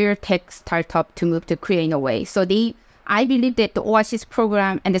the real tech startup to move to Korea in a way. So I believe that the Oasis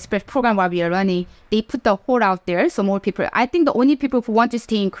program and the special program while we are running, they put the whole out there. So more people, I think the only people who want to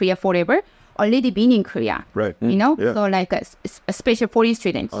stay in Korea forever already been in Korea. Right. Yeah. Yeah. So like especially foreign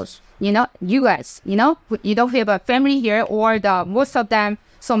students. Us. You guys, you don't have a family here or most of them.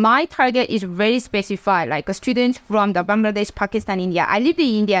 So my target is very specified, like students from the Bangladesh, Pakistan, India. I lived in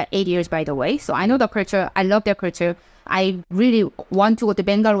India 8 years, by the way. So I know the culture. I love their culture. I really want to go to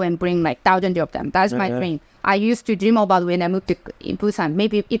Bangalore and bring like thousands of them. That's my dream. I used to dream about when I moved to Busan.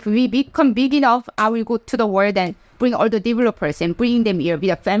 Maybe if we become big enough, I will go to the world and bring all the developers and bring them here with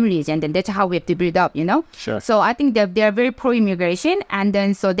their families. And then that's how we have to build up, Sure. So I think that they are very pro-immigration. And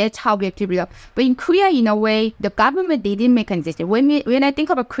then so that's how we have to build up. But in Korea, in a way, the government, they didn't make a decision. When I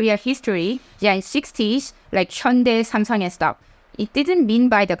think about Korea history, in 60s, like Hyundai, Samsung and stuff, it didn't mean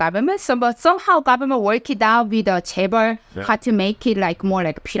by the government. So, but somehow government worked it out with the chaebol, how to make it like more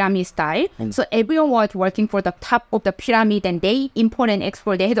like pyramid style. So everyone was working for the top of the pyramid and they import and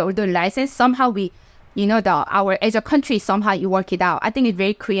export. They had all the license. Somehow we, as a country, somehow you work it out. I think it's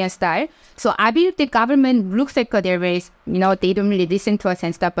very Korean style. So I believe the government looks like their ways, they don't really listen to us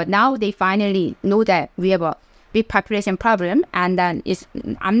and stuff. But now they finally know that we have a big population problem. And then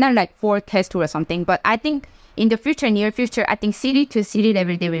I'm not like forecast or something, but I think in the future, near future, I think city to city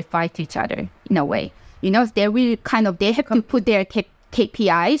level, they will fight each other in a way. They will they have to put their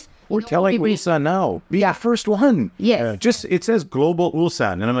KPIs. We're telling Ulsan now, be the first one. Yes. It says global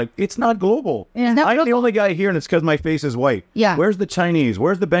Ulsan. And I'm like, it's not global. Yeah. I'm the only guy here and it's because my face is white. Yeah. Where's the Chinese?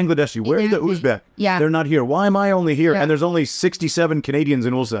 Where's the Bangladeshi? Where's the Exactly. Uzbek? Yeah. They're not here. Why am I only here? Yeah. And there's only 67 Canadians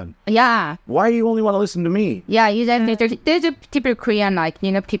in Ulsan. Yeah. Why do you only want to listen to me? Yeah, exactly. There's a typical Korean,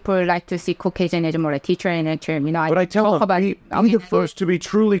 people like to see Caucasian as more a teacher and a term, But I tell them, be the first to be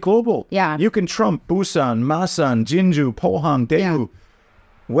truly global. Yeah. You can trump Busan, Masan, Jinju, Pohang, Daegu.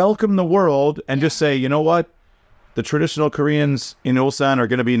 Welcome the world and just say, you know what? The traditional Koreans in Ulsan are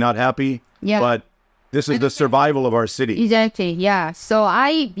going to be not happy, but this is the survival of our city. Exactly, yeah. So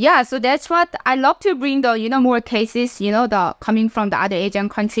so that's what I love to bring the, more cases, the coming from the other Asian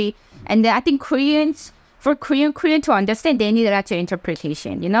country. And then I think for Korean to understand, they need a lot of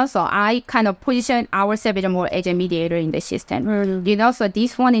interpretation, So I kind of position ourselves as a mediator in the system, So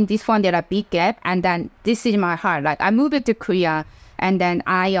this one and this one, there are big gap. And then this is my heart. Like I moved to Korea. And then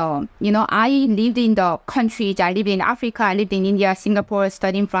I lived in the countries. I lived in Africa. I lived in India, Singapore,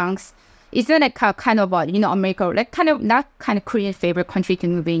 studied in France. It's not like kind of America, like kind of not kind of Korean favorite country to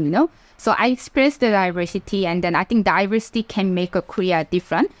move in, So I experienced the diversity, and then I think diversity can make a Korea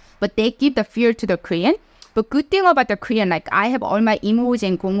different. But they give the fear to the Korean. But good thing about the Korean, like I have all my imos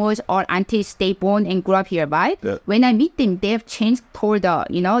and gongos or aunties, they born and grew up here, right? Yeah. When I meet them, they have changed toward the,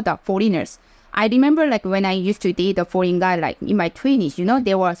 the foreigners. I remember like when I used to date a foreign guy, like in my 20s,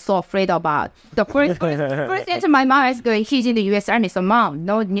 they were so afraid about the first answer my mom is going, he's in the U.S. Army. So mom,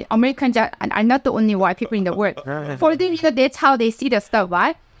 no, Americans are not the only white people in the world. For them, that's how they see the stuff,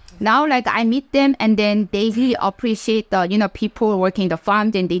 right? Now, like I meet them and then they really appreciate the, people working the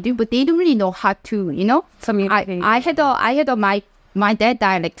farms and they do, but they don't really know how to, I had my dad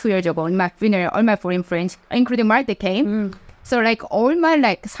died like 2 years ago in my funeral. All my foreign friends, including Marta, came. So like all my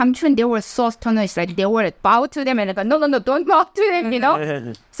like samchun, they were so astonished. Like they were bow to them and like no, don't bow to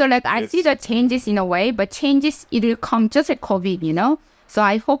them, So like I see the changes in a way, but changes it will come just like COVID, So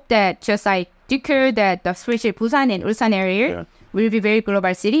I hope that just I declare that the especially Busan and Ulsan area will be very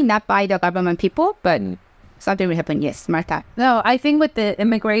global city, not by the government people, but something will happen. Yes, Marta. No, I think with the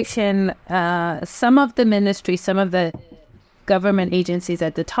immigration, some of the ministries, some of the government agencies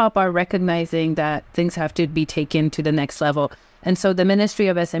at the top are recognizing that things have to be taken to the next level. And so the Ministry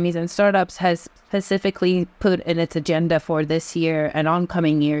of SMEs and Startups has specifically put in its agenda for this year and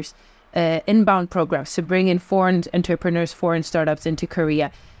oncoming years, inbound programs to bring in foreign entrepreneurs, foreign startups into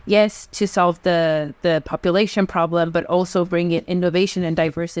Korea. Yes, to solve the population problem, but also bring in innovation and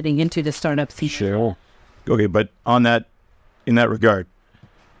diversity into the startup scene. Sure. Okay, but in that regard,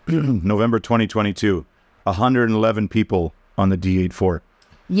 November 2022, 111 people on the D84.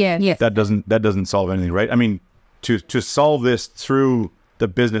 Yes. That doesn't solve anything, right? I mean, to solve this through the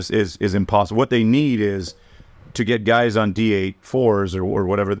business is impossible. What they need is to get guys on D84s or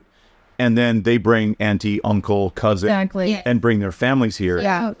whatever, and then they bring auntie, uncle, cousin, and bring their families here.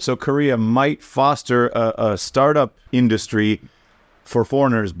 Yeah. So Korea might foster a startup industry for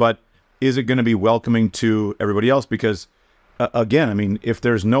foreigners, but is it going to be welcoming to everybody else? Because again, I mean, if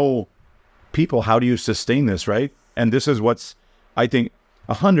there's no people, how do you sustain this, right? And this is what's, I think,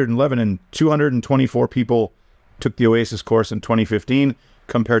 111 and 224 people took the Oasis course in 2015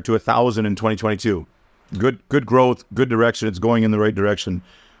 compared to 1,000 in 2022. Good growth, good direction. It's going in the right direction.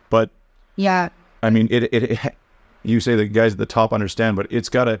 But yeah, I mean, it you say the guys at the top understand, but it's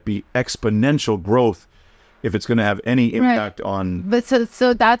got to be exponential growth if it's going to have any impact on. But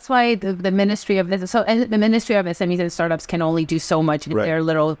so that's why the Ministry of Business, the Ministry of SMEs and Startups can only do so much in their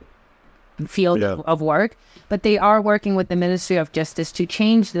little field of work, but they are working with the Ministry of Justice to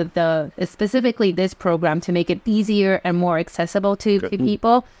change the specifically this program to make it easier and more accessible to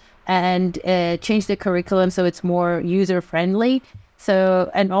people, and change the curriculum so it's more user friendly. So,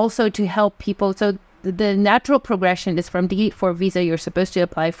 and also to help people. So the natural progression is from D4 visa, you're supposed to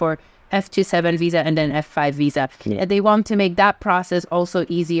apply for F27 visa and then F5 visa. And they want to make that process also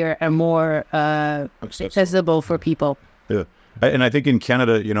easier and more accessible for people. Yeah. And I think in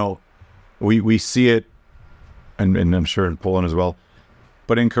Canada, we see it, and I'm sure in Poland as well,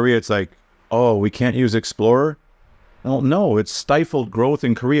 but in Korea it's like, oh, we can't use Explorer? Well, no, it's stifled growth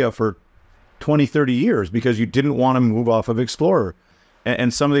in Korea for 20, 30 years because you didn't want to move off of Explorer.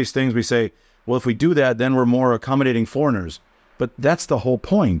 And some of these things we say, well, if we do that, then we're more accommodating foreigners. But that's the whole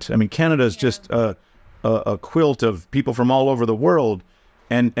point. I mean, Canada is just a quilt of people from all over the world,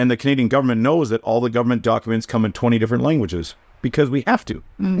 and the Canadian government knows that all the government documents come in 20 different languages. Because we have to.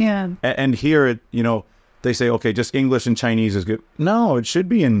 Yeah. And here, they say, okay, just English and Chinese is good. No, it should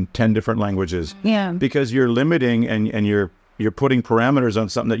be in 10 different languages. Yeah. Because you're limiting and you're putting parameters on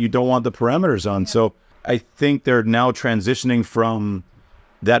something that you don't want the parameters on. So I think they're now transitioning from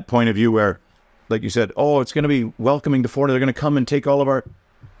that point of view where, like you said, oh, it's going to be welcoming to foreigners. They're going to come and take all of our...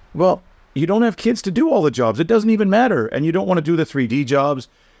 Well, you don't have kids to do all the jobs. It doesn't even matter. And you don't want to do the 3D jobs.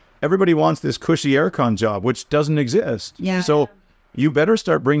 Everybody wants this cushy aircon job, which doesn't exist. Yeah. So you better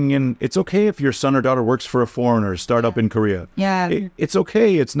start bringing in, it's okay if your son or daughter works for a foreigner startup in Korea. Yeah. It's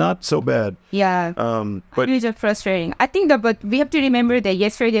okay. It's not so bad. Yeah. But it's just frustrating. I think but we have to remember that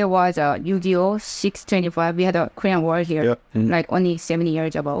yesterday was Yu-Gi-Oh! 625. We had a Korean war here, like only 70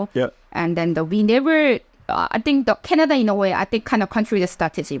 years ago. Yeah. And then we never... I think Canada, in a way, I think kind of country that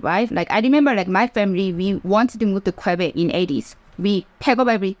started it, right? Like I remember, like my family, we wanted to move to Quebec in 80s. We pack up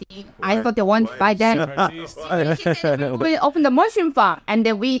everything. I thought they wanted by then. We opened the mushroom farm, and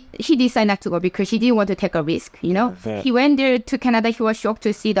then he decided not to go because he didn't want to take a risk. He went there to Canada. He was shocked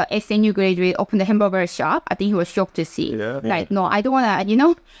to see the SNU graduate open the hamburger shop. I think he was shocked to see. Like, no, I don't want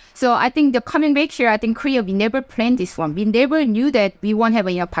to. So I think the coming back here, I think Korea, we never planned this one. We never knew that we won't have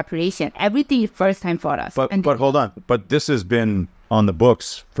enough population. Everything is first time for us. But hold on. But this has been on the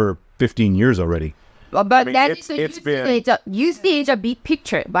books for 15 years already. But that is you see it a big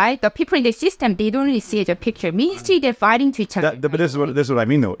picture, right? The people in the system, they don't really see it a picture. Ministry, they're fighting to each other. But this is what I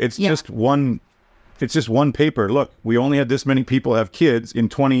mean, though. It's just one It's just one paper. Look, we only had this many people have kids. In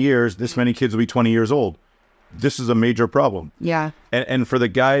 20 years, this many kids will be 20 years old. This is a major problem. Yeah. And for the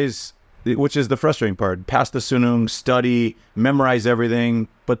guys, which is the frustrating part, pass the sunung, study, memorize everything,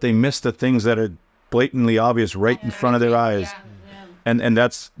 but they miss the things that are blatantly obvious right in front of their eyes. And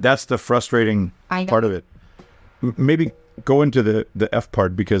that's the frustrating part of it. Maybe go into the F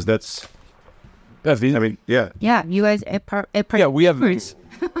part, because that's, I mean, yeah. Yeah, you guys Yeah, we have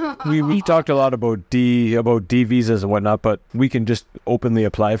we talked a lot about D visas and whatnot, but we can just openly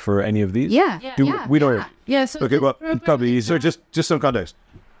apply for any of these. Yeah. We don't. Yeah. So Okay, well, probably easier. So just some context.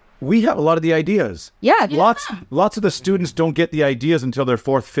 We have a lot of the ideas. Yeah. Lots of the students don't get the ideas until their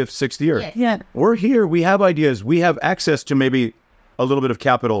 4th, 5th, 6th year. Yes. yeah. We're here. We have ideas. We have access to maybe a little bit of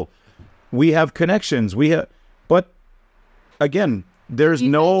capital. We have connections. But again, there's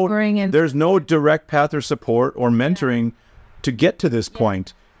no direct path or support or mentoring to get to this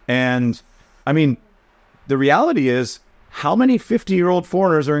point. And I mean, the reality is, how many 50-year-old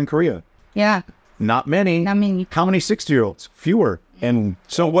foreigners are in Korea? Yeah. Not many. Not many. How many 60-year-olds? Fewer. And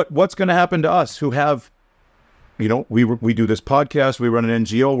so what's going to happen to us who have, we do this podcast, we run an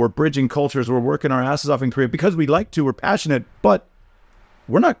NGO, we're bridging cultures, we're working our asses off in Korea because we like to, we're passionate, but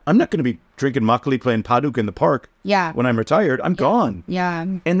I'm not going to be drinking makgeolli, playing paduk in the park. Yeah. When I'm retired. I'm gone. Yeah.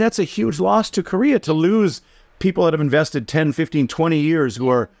 And that's a huge loss to Korea, to lose people that have invested 10, 15, 20 years who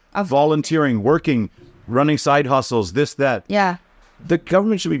are volunteering, working, running side hustles, this, that. Yeah. The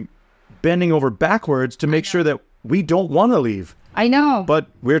government should be bending over backwards to make sure that we don't want to leave. I know. But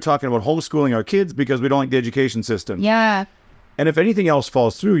we're talking about homeschooling our kids because we don't like the education system. Yeah. And if anything else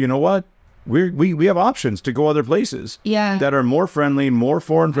falls through, you know what? We have options to go other places. Yeah. That are more friendly, more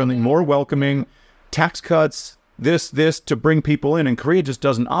foreign friendly, more welcoming, tax cuts, this to bring people in. And Korea just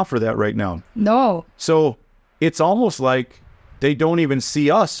doesn't offer that right now. No. So it's almost like they don't even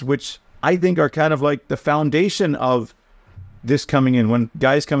see us, which I think are kind of like the foundation of this coming in. When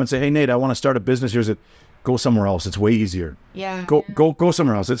guys come and say, "Hey, Nate, I want to start a business here," go somewhere else. It's way easier. Yeah. Go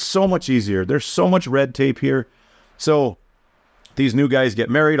somewhere else. It's so much easier. There's so much red tape here. So these new guys get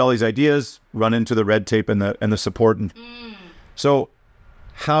married, all these ideas run into the red tape and the support. So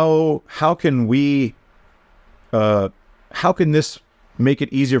how can we how can this make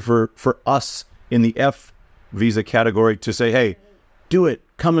it easier for us in the F visa category to say, "Hey, do it.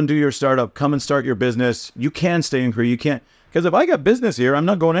 Come and do your startup. Come and start your business. You can stay in Korea. You can't." Because if I got business here, I'm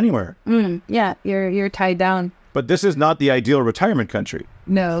not going anywhere. Yeah. You're tied down. But this is not the ideal retirement country.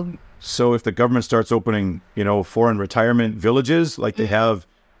 No. So if the government starts opening, foreign retirement villages like they have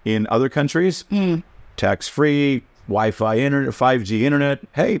in other countries, tax-free, Wi-Fi internet, 5G internet,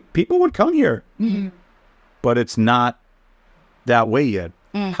 hey, people would come here. But it's not that way yet.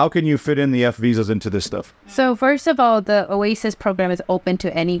 How can you fit in the F visas into this stuff? So first of all, the Oasis program is open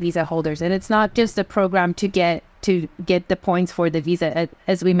to any visa holders, and it's not just a program to get the points for the visa.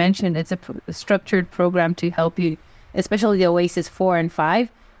 As we mentioned, it's a structured program to help you, especially the Oasis 4 and 5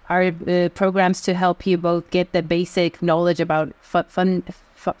 are programs to help you both get the basic knowledge about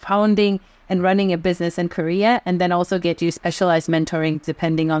founding and running a business in Korea, and then also get you specialized mentoring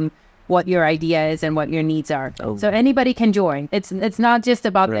depending on what your idea is and what your needs are. So anybody can join. It's not just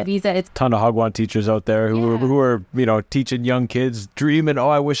about the visa. It's ton of Hagwon teachers out there who are teaching young kids, dreaming,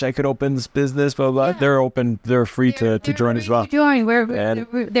 I wish I could open this business, blah blah. They're free to join as well. Join.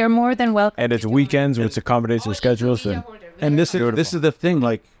 They're more than welcome. And it's weekends, which accommodates their schedules. And this is the thing.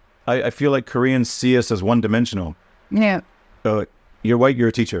 Like I feel like Koreans see us as one-dimensional. Yeah. You're white. You're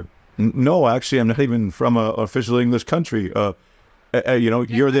a teacher. No, actually, I'm not even from an official English country. You're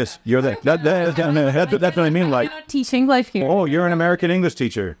this, you're that. That's what I mean. Like, You're not teaching life here. Oh, you're an American English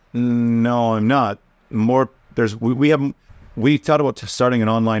teacher. No, I'm not. We thought about starting an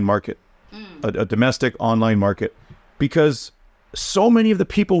online market, a domestic online market, because so many of the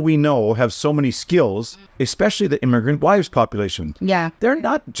people we know have so many skills, especially the immigrant wives population. Yeah. They're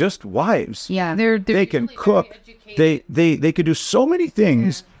not just wives. Yeah. They can cook. They can do so many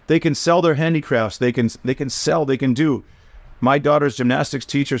things. They can sell their handicrafts. They can do. My daughter's gymnastics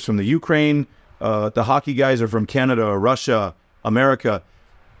teachers from the Ukraine. The hockey guys are from Canada, Russia, America.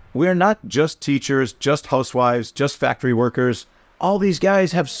 We're not just teachers, just housewives, just factory workers. All these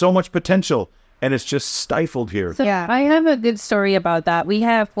guys have so much potential, and it's just stifled here. So Yeah. I have a good story about that. We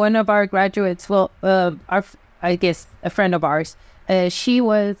have one of our graduates, I guess a friend of ours.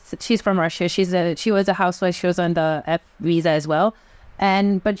 She's from Russia. She was a housewife. She was on the F visa as well.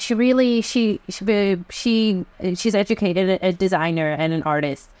 But she's educated, a designer and an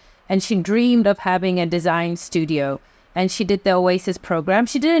artist, and she dreamed of having a design studio. And she did the Oasis program.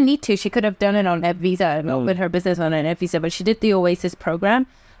 She didn't need to. She could have done it on F visa and opened her business on an F visa, but she did the Oasis program.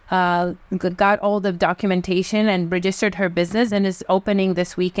 got all the documentation and registered her business and is opening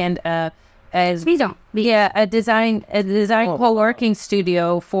this weekend as a design co-working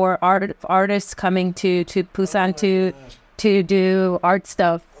studio for artists coming to Busan to do art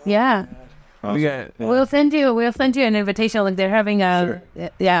stuff. Yeah. Awesome. We'll send you an invitation. Like they're having an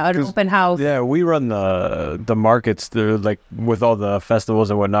open house. Yeah, we run the markets. They're like with all the festivals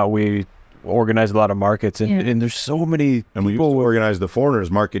and whatnot. We organize a lot of markets, and there's so many. And we used to organize the foreigners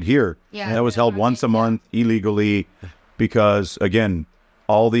market here. Yeah, that was held once a month illegally, because again,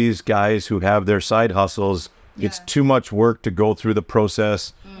 all these guys who have their side hustles, it's too much work to go through the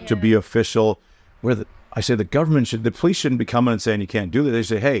process to be official. I say the police shouldn't be coming and saying you can't do this. They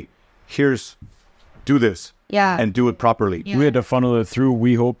say, hey, do this. Yeah. And do it properly. We had to funnel it through.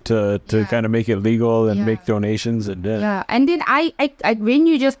 We hope to kind of make it legal and make donations. And and then I when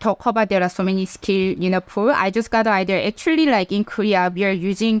you just talk about there are so many skill, pool, I just got the idea. Actually, like in Korea, we are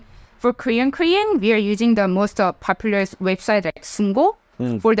using for Korean, we are using the most popular website like Sungo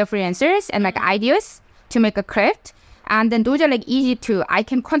for the freelancers and like ideas to make a craft. And then those are like easy to, I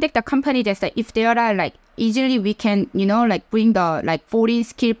can contact the company just like if they are like easily we can, like bring the like 40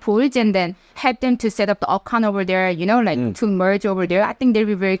 skill pools and then help them to set up the account over there, to merge over there. I think that'd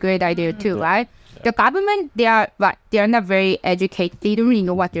be a very great idea too, right? The government, they are not very educated. They don't really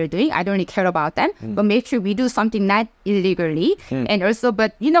know what they're doing. I don't really care about them. But make sure we do something not illegally. And also,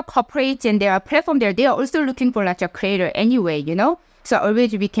 but corporates and there are platform there, they are also looking for like a creator anyway, So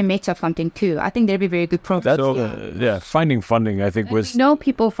always we can make up something too. I think that'd be very good program. Finding funding, I think was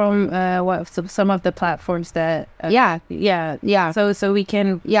people from some of the platforms that So we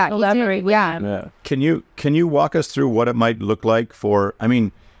can collaborate. Can you walk us through what it might look like for? I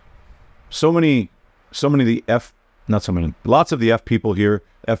mean, lots of the F people here,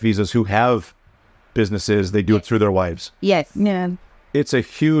 F visas who have businesses, they do it through their wives. Yes. Yeah. It's a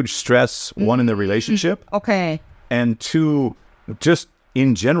huge stress. One in the relationship. Okay. And two. Just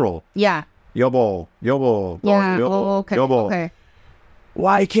in general. Yeah. Yobo. Okay.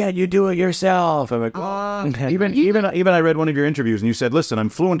 Why can't you do it yourself? I'm like, even I read one of your interviews and you said, listen, I'm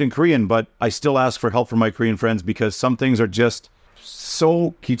fluent in Korean, but I still ask for help from my Korean friends because some things are just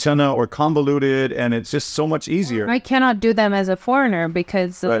so kichana or convoluted, and it's just so much easier. I cannot do them as a foreigner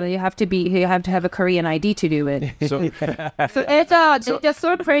because you have to have a Korean ID to do it. So it's the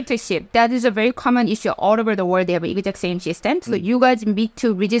sole proprietorship. That is a very common issue all over the world. They have the exact same system. So you guys need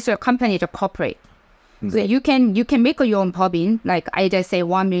to register a company as a corporate. So you can make your own pubin, like I just say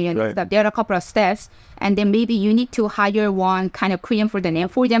 1 million stuff. There are a couple of steps, and then maybe you need to hire one kind of Korean for the name.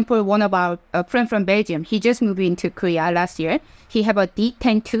 For example, one of our friend from Belgium, he just moved into Korea last year. He have a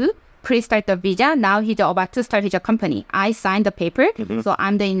D10-2 pre-start the visa. Now he's about to start his company. I signed the paper, so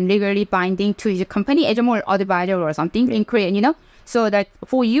I'm then legally binding to his company as a more advisor or something in Korea, So that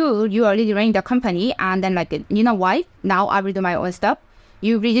for you already running the company, and then like wife. Now I will do my own stuff.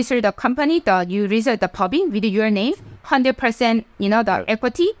 You register the company, you register the pubin with your name, 100%, the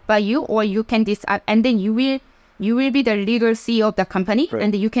equity by you, or you can decide, and then you will be the legal CEO of the company,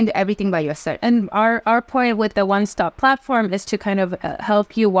 and you can do everything by yourself. And our point with the one-stop platform is to kind of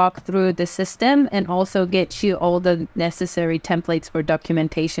help you walk through the system and also get you all the necessary templates for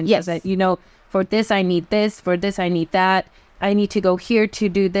documentation. Yes. So that, for this I need this, for this I need that. I need to go here to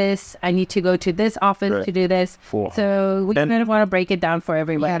do this. I need to go to this office to do this. So we kind of want to break it down for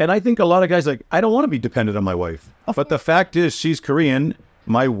everyone. And I think a lot of guys I don't want to be dependent on my wife. But the fact is, she's Korean.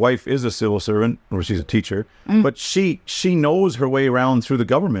 My wife is a civil servant, or she's a teacher. But she knows her way around through the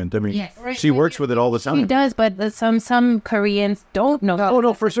government. I mean, she works with it all the time. She does, but some Koreans don't know. Oh,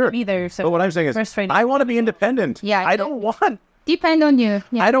 no, for sure. Either. So but what I'm saying is, I want to be independent. Yeah, I don't want... Depend on you.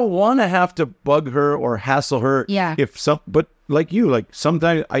 Yeah. I don't want to have to bug her or hassle her. Yeah. But like you,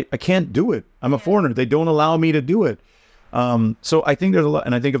 sometimes I can't do it. I'm a foreigner. They don't allow me to do it. So I think there's a lot,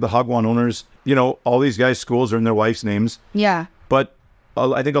 and I think of the Hagwon owners, all these guys' schools are in their wife's names. Yeah. But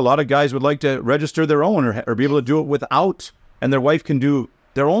I think a lot of guys would like to register their own or be able to do it without, and their wife can do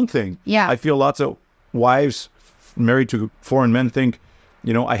their own thing. Yeah. I feel lots of wives married to foreign men think,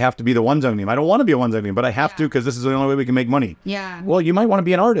 I have to be the 원장님. I don't want to be a 원장님, but I have to because this is the only way we can make money. Yeah. Well, you might want to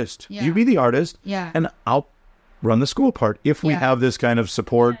be an artist. Yeah. You be the artist. Yeah. And I'll run the school part if we have this kind of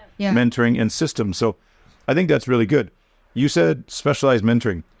support, mentoring, and system. So I think that's really good. You said specialized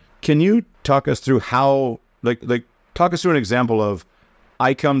mentoring. Can you talk us through how, talk us through an example of,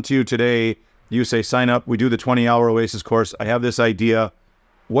 I come to you today, you say, sign up, we do the 20-hour Oasis course. I have this idea.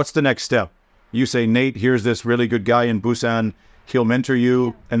 What's the next step? You say, Nate, here's this really good guy in Busan. He'll mentor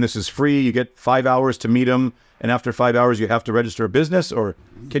you, and this is free. You get 5 hours to meet him, and after 5 hours, you have to register a business. Or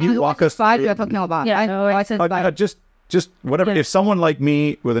can you walk us? 5 you're talking about? Yeah, just just whatever. If someone like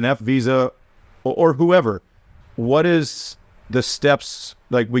me with an F visa or whoever, what is the steps?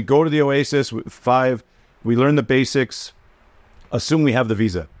 Like we go to the Oasis 5, we learn the basics, assume we have the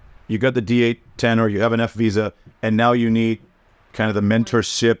visa. You got the D8, 10, or you have an F visa, and now you need kind of the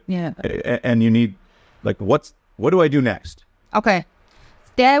mentorship. Yeah. And you need, like, what do I do next? Okay.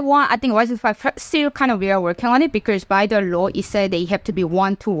 That one, I think Oasis 5 still kind of we are working on it because by the law, it said they have to be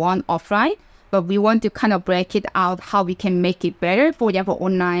 1-to-1 offline. But we want to kind of break it out how we can make it better, for example,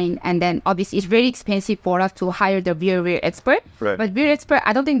 online. And then obviously it's very expensive for us to hire the real expert. Right. But real expert,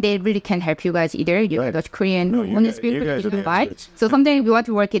 I don't think they really can help you guys either. You Right. the Korean No, you honest guys- you people guys are the right? experts. So something we want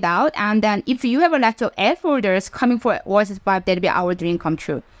to work it out. And then if you have a lot of F orders coming for Oasis 5, that'll be our dream come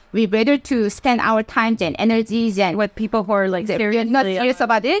true. We better to spend our time and energies and With people who are like we're seriously not serious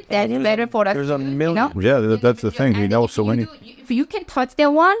about it. That's better for us. There's a million. You know? Yeah, that's the thing. We And know if so you many. if you can touch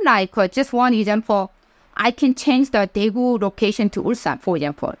that one, like just one example, I can change the Daegu location to Ulsan, for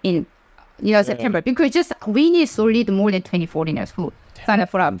example, in September, because just we need solid more than 20 foreigners who sign up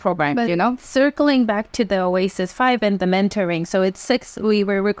for our program. But circling back to the Oasis 5 and the mentoring, so it's 6. We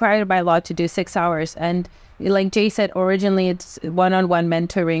were required by law to do 6 hours, and like Jay said, originally it's one-on-one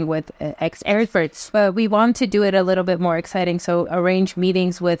mentoring with experts, but we want to do it a little bit more exciting. So arrange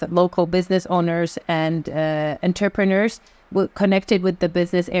meetings with local business owners and entrepreneurs connected with the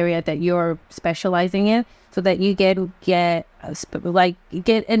business area that you're specializing in, so that you get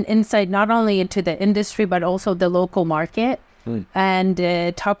an insight not only into the industry but also the local market. And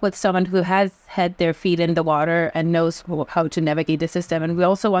talk with someone who has had their feet in the water and knows how to navigate the system. And we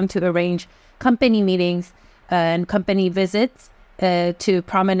also want to arrange company meetings and company visits to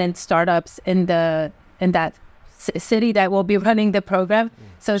prominent startups in that city that will be running the program.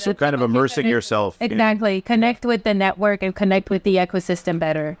 So Kind of immersing yourself. in- Exactly. Connect with the network and connect with the ecosystem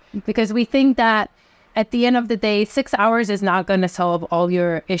better. Because we think that at the end of the day, 6 hours is not going to solve all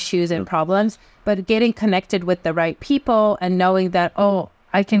your issues and problems, but getting connected with the right people and knowing that,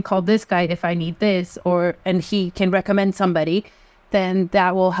 I can call this guy if I need this, and he can recommend somebody, then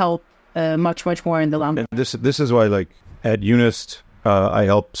that will help much, much more in the long run. And this is why, like, at UNIST, I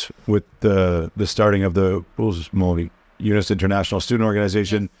helped with the starting of the UNIST International Student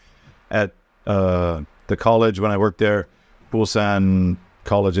Organization. At the college when I worked there, Busan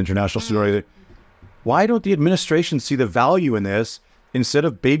College International Student Organization. Why don't the administration see the value in this? Instead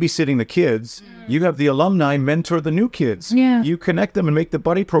of babysitting the kids, you have the alumni mentor the new kids. Yeah. You connect them and make the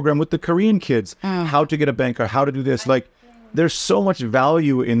buddy program with the Korean kids. How to get a bank card, how to do this. Like, there's so much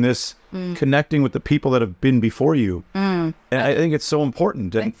value in this connecting with the people that have been before you. And I think it's so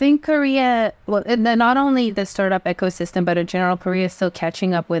important. I think Korea, not only the startup ecosystem, but in general, Korea is still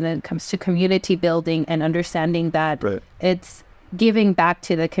catching up when it comes to community building and understanding that Right. it's giving back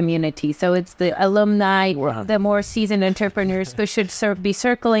to the community. So it's the alumni, the more seasoned entrepreneurs who should be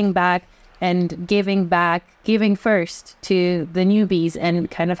circling back and giving first to the newbies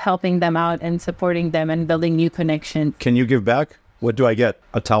and kind of helping them out and supporting them and building new connections. Can you give back? What do I get?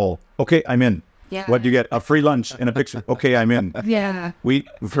 A towel. Okay, I'm in. Yeah. What do you get? A free lunch and a picture. Okay, I'm in. Yeah.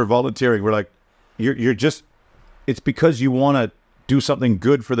 For volunteering, we're like, you're just, it's because you want to do something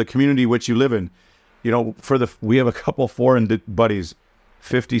good for the community which you live in. We have a couple foreign buddies,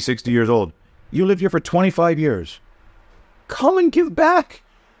 50, 60 years old. You lived here for 25 years. Come and give back.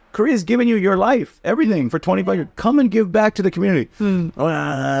 Korea's giving you your life, everything for 25 years. Come and give back to the community. Oh,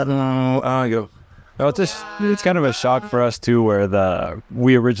 I don't know. I go. Well, it's kind of a shock for us too, where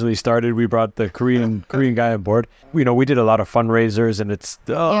we originally started. We brought the Korean guy on board. We did a lot of fundraisers, and it's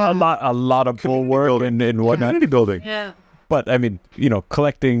a lot of bull work and whatnot. Community building. Yeah. But I mean,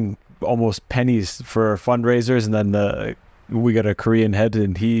 collecting almost pennies for fundraisers, and then we got a Korean head,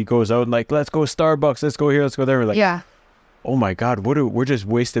 and he goes out and like, let's go Starbucks, let's go here, let's go there. We're like, Yeah. oh my God, we're just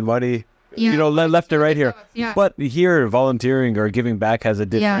wasting money. Yeah. Left and right here. Yeah. But here, volunteering or giving back has a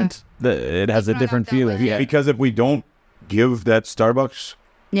different. It has a different feeling. Yeah. Because if we don't give that Starbucks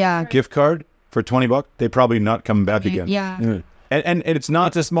Yeah. gift card for $20, they're probably not coming back again. Yeah. And it's not,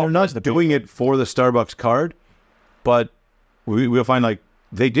 It's a small they're not price to pay. doing it for the Starbucks card, but we'll find like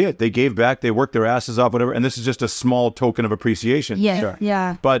they gave back, they worked their asses off, whatever. And this is just a small token of appreciation. Yes.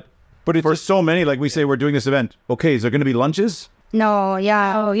 Yeah. But it's for just- so many, like we say, we're doing this event. Okay, is there going to be lunches? No.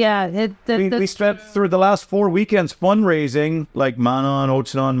 Yeah. Oh, yeah. We spent through the last 4 weekends fundraising, like Manon,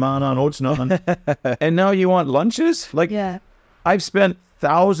 Ocheon. And now you want lunches? Like, Yeah. I've spent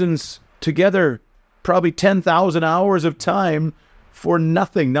thousands together, probably 10,000 hours of time for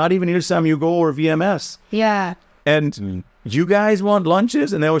nothing, not even Ilsam Yugo or VMS.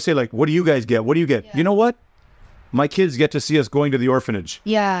 my kids get to see us going to the orphanage.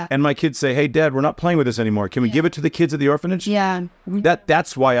 Yeah. And my kids say, hey, Dad, we're not playing with this anymore. Can we give it to the kids at the orphanage? Yeah.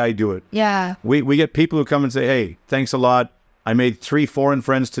 That's why I do it. Yeah. We get people who come and say, hey, thanks a lot. I made 3 foreign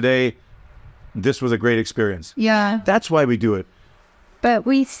friends today. This was a great experience. Yeah. That's why we do it. But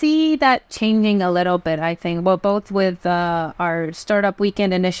we see that changing a little bit, I think. Well, both with our Startup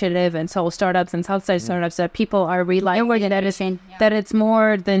Weekend initiative and Seoul Startups and Southside Startups, that people are realizing that it's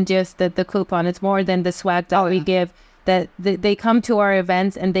more than just the coupon. It's more than the swag that we give. That they come to our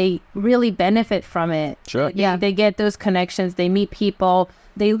events and they really benefit from it. Sure. Yeah. They get those connections. They meet people.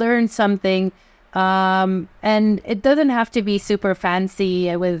 They learn something. And it doesn't have to be super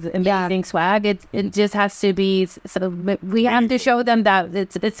fancy with amazing swag. It just has to be, so we have to show them that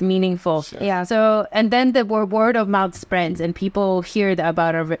it's meaningful. Sure. Yeah. So, and then the word of mouth spreads and people hear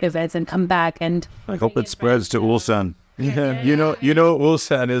about our events and come back, and I hope it spreads to Ulsan. You know,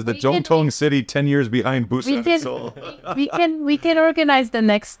 Ulsan is the Jongtong city 10 years behind Busan. So. we can organize the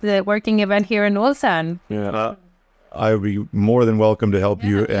next working event here in Ulsan. Yeah. I would be more than welcome to help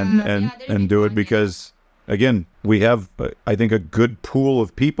you and do it because, again, we have, I think, a good pool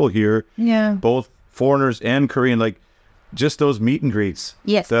of people here. Yeah. Both foreigners and Korean, like just those meet and greets.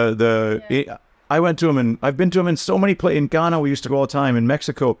 Yes. I went to them and I've been to them in so many places. In Ghana, we used to go all the time. In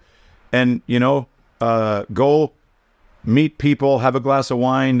Mexico, and go meet people, have a glass of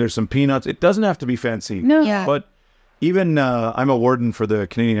wine. There's some peanuts. It doesn't have to be fancy. No. Yeah. But even I'm a warden for the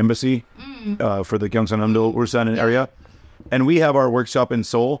Canadian Embassy for the Gyeongsanamdo Ulsan area, and we have our workshop in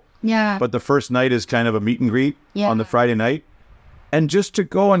Seoul. Yeah. But the first night is kind of a meet and greet on the Friday night, and just to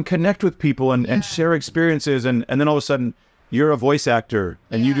go and connect with people and share experiences, and then all of a sudden you're a voice actor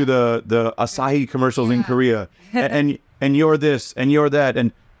and you do the Asahi commercials in Korea, and you're this and you're that,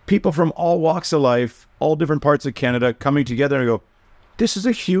 and people from all walks of life, all different parts of Canada coming together and go, this is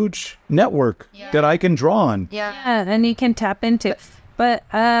a huge network that I can draw on. Yeah, and you can tap into. But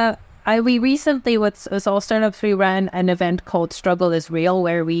we recently, with Seoul Startups, we ran an event called Struggle is Real,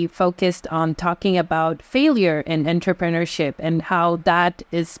 where we focused on talking about failure in entrepreneurship and how that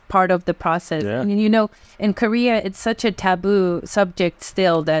is part of the process. Yeah. And, in Korea, it's such a taboo subject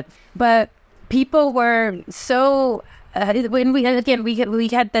still but people were so... when we had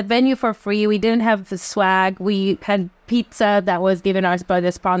that venue for free, we didn't have the swag. We had pizza that was given us by the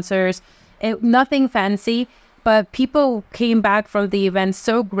sponsors. Nothing fancy, but people came back from the event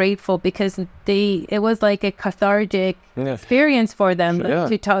so grateful because it was like a cathartic experience for them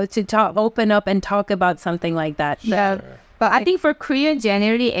to talk, open up and talk about something like that. Yeah. But I think for Korean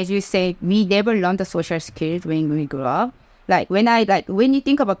generally, as you say, we never learned the social skills when we grew up. Like when you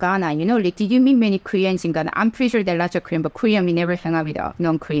think about Ghana, did you meet many Koreans in Ghana? I'm pretty sure there are lots of Korean, but Korean, we never hang out with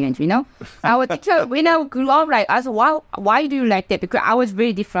non-Koreans, I was thinking, when I grew up, I said, why do you like that? Because I was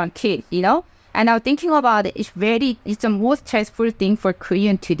very different kid, And I was thinking about it. It's the most stressful thing for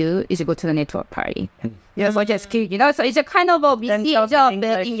Korean to do is to go to the network party. For just kid, So it's a kind of a bad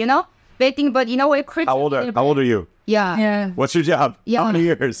thing, but we're Korean. How old are you? Yeah. What's your job? Yeah. How many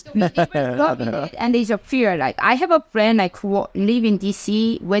years? And there's a fear. Like I have a friend who live in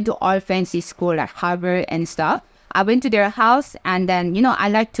DC, went to all fancy school like Harvard and stuff. I went to their house and then I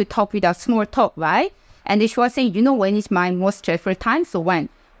like to talk with a small talk, right? And she was saying, when is my most stressful time? So when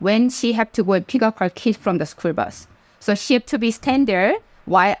she had to go and pick up her kid from the school bus, so she had to be stand there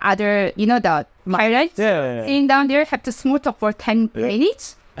while other the parents sitting down there have to small talk for 10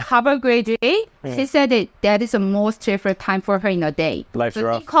 minutes. Harvard graduate, she said that is the most stressful time for her in a day. Life's so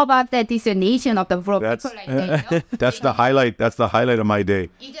rough. think about that. This is a nation of the world. That's people like that, that's the highlight. That's the highlight of my day.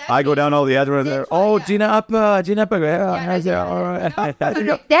 Exactly. I go down all the address there. Oh, Gina Appa. All right.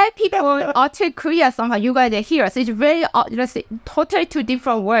 That people outside Korea somehow you guys are here. So it's very totally two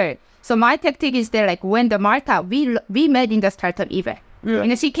different words. So my tactic is that when the Marta we met in the startup event.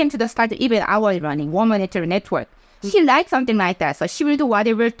 She came to the startup event I was running, Woman Network. She liked something like that. So she will do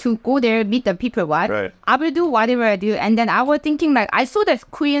whatever to go there, meet the people, Right. I will do whatever I do. And then I was thinking I saw that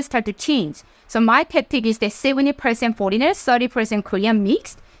Koreans start to change. So my tactic is that 70% foreigners, 30% Korean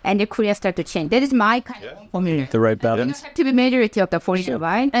mixed, and the Koreans start to change. That is my kind of formula. The right balance. To be majority of the foreigner,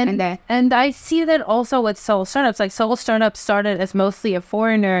 right? And I see that also with Seoul Startups. Like Seoul Startups started as mostly a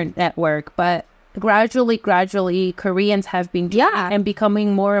foreigner network, but gradually, Koreans have been and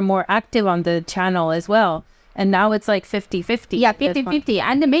becoming more and more active on the channel as well. And now it's like 50-50. Yeah, 50-50.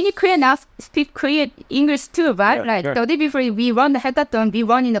 And many Korean now speak Korean English too, right? The day before we run the hackathon, we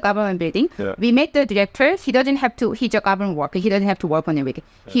run in the government building. Yeah. We met the director. He's a government worker. He doesn't have to work on everything.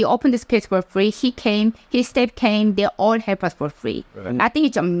 Yeah. He opened the space for free. He came, his staff came. They all help us for free. Right. I think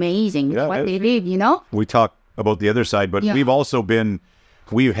it's amazing what they did, We talk about the other side, but we've also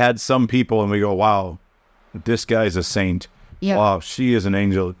we've had some people and we go, wow, this guy's a saint. Yeah. Wow, she is an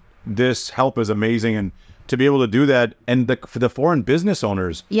angel. This help is amazing. And to be able to do that, and for the foreign business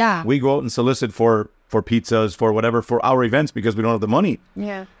owners, Yeah. we go out and solicit for pizzas, for whatever, for our events because we don't have the money.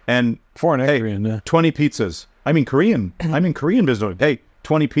 Yeah. And Foreign and hey, Korean, yeah. 20 pizzas. I mean Korean. I'm in Korean business. Hey,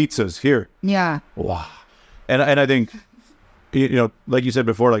 20 pizzas here. Yeah. Wow. And I think, you know, like you said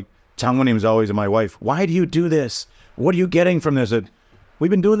before, like Changwon is always my wife. Why do you do this? What are you getting from this? We've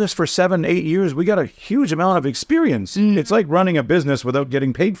been doing this for 7-8 years. We got a huge amount of experience. It's like running a business without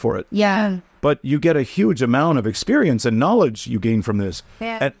getting paid for it. Yeah. But you get a huge amount of experience and knowledge you gain from this.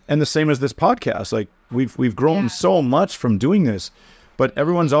 Yeah. And the same as this podcast. Like we've grown so much from doing this. But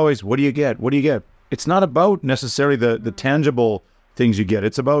everyone's always, what do you get? What do you get? It's not about necessarily the tangible things you get.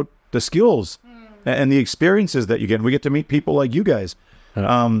 It's about the skills and the experiences that you get. And we get to meet people like you guys.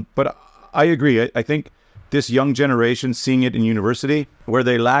 But I agree. I think this young generation, seeing it in university, where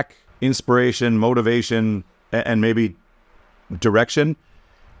they lack inspiration, motivation, and maybe direction,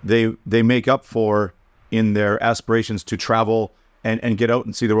 they make up for in their aspirations to travel and get out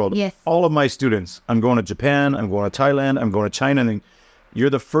and see the world. Yes. All of my students, I'm going to Japan, I'm going to Thailand, I'm going to China. And you're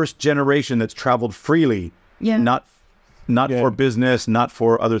the first generation that's traveled freely, not for business, not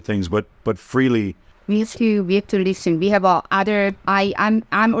for other things, but freely. We have to listen. We have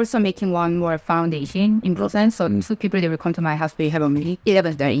I'm also making one more foundation in Busan. So 2 people, they will come to my house. We have a meeting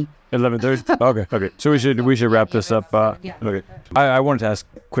 11:30. 11:30. Okay. So we should wrap this up. Okay. I wanted to ask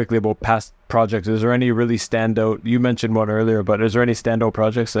quickly about past projects. Is there any really standout? You mentioned one earlier, but is there any standout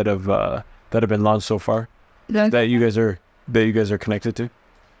projects that have been launched so far that you guys are connected to?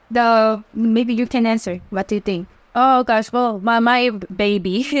 Maybe you can answer. What do you think? Oh gosh, well, my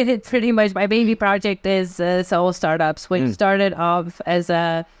baby, pretty much my baby project is Soul Startups, which started off as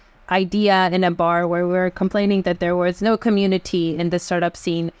a idea in a bar where we were complaining that there was no community in the startup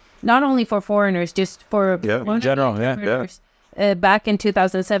scene, not only for foreigners, just for in general, back in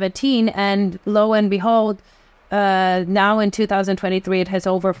 2017, and lo and behold, now in 2023, it has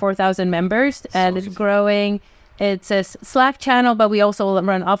over 4,000 members, and it's growing. It's a Slack channel, but we also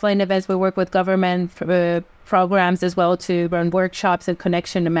run offline events. We work with government programs as well to run workshops and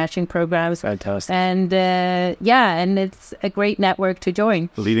connection and matching programs. Fantastic. And and it's a great network to join.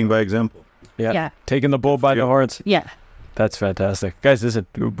 Leading by example. Yeah. Taking the bull by the horns. Yeah. That's fantastic. Guys, listen,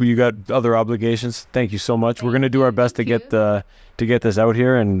 you got other obligations. Thank you so much. We're going to do our best to get this out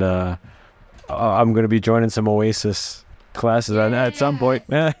here, and I'm going to be joining some Oasis classes at some point.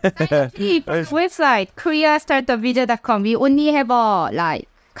 Website koreastartupvisa.com. We only have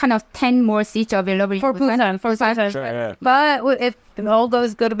kind of 10 more seats available For Busan. Sure, yeah. But if all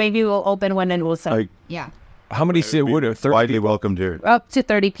goes good, maybe we'll open one in Ulsan. Yeah. How many seats would it? 30 Widely welcomed here. Up to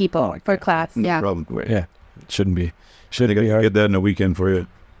 30 people per class. Yeah. No problem. Yeah. Shouldn't be Get hard. that in a weekend for you.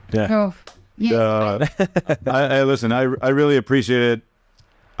 Yeah. Oh, yes. I listen, I really appreciate it.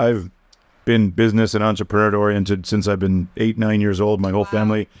 I've been business and entrepreneur oriented since I've been 8-9 years old, my whole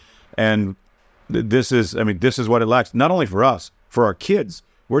family. And this is what it lacks. Not only for us, for our kids.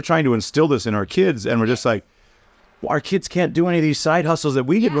 We're trying to instill this in our kids, and we're just like, well, our kids can't do any of these side hustles that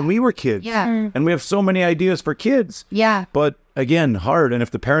we did when we were kids. Yeah. And we have so many ideas for kids. Yeah. But again, hard. And if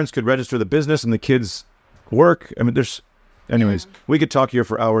the parents could register the business and the kids work, anyways, we could talk here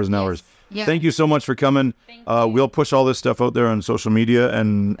for hours and hours. Yeah. Thank you so much for coming. We'll push all this stuff out there on social media,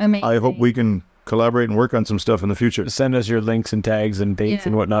 and I hope we can collaborate and work on some stuff in the future. Send us your links and tags and dates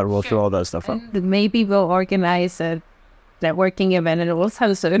and whatnot. We'll throw all that stuff up. Maybe we'll organize a networking event in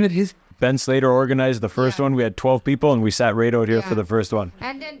Ulsan soon. Ben Slater organized the first one. We had 12 people, and we sat right out here for the first one.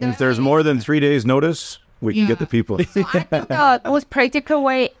 And then And if there's more than 3 days notice, we can get the people. So I think the most practical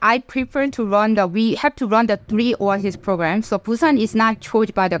way, I prefer to we have to run the 3 Oasis programs. So Busan is not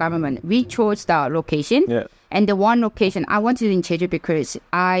chosen by the government. We chose the location. Yeah. And the one location I wanted in Jeju because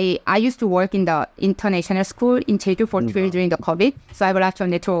I used to work in the international school in Jeju for 2 years during the COVID. So I have a lot of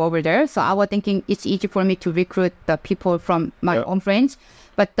network over there. So I was thinking it's easy for me to recruit the people from my own friends.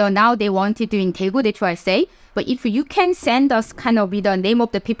 But now they wanted to in Daegu, that's why I say. But if you can send us kind of with the name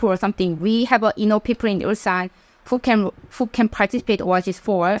of the people or something, we have people in Ulsan who can participate Oasis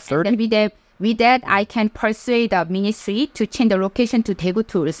 4. 30? And then with that, I can persuade the ministry to change the location to Daegu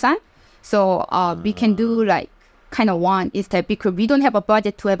to Ulsan. So we can do kind of one instead because we don't have a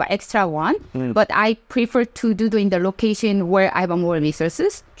budget to have an extra one. But I prefer to do in the location where I have more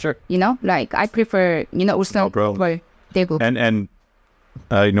resources. Sure. I prefer, Ulsan No problem. or Daegu. And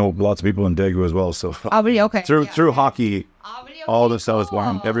I know lots of people in Daegu as well. So Oh, really? Okay. through hockey, really? all the South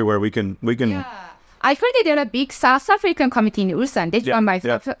Warm, everywhere we can. I heard that there are a big South African community in Ulsan. That's Yeah, why my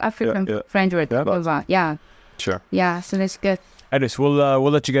yeah, South African yeah. friends were Yeah. over. Yeah. Sure. Yeah. So that's good. Anyways, we'll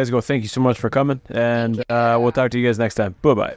let you guys go. Thank you so much for coming, and we'll talk to you guys next time. Bye bye.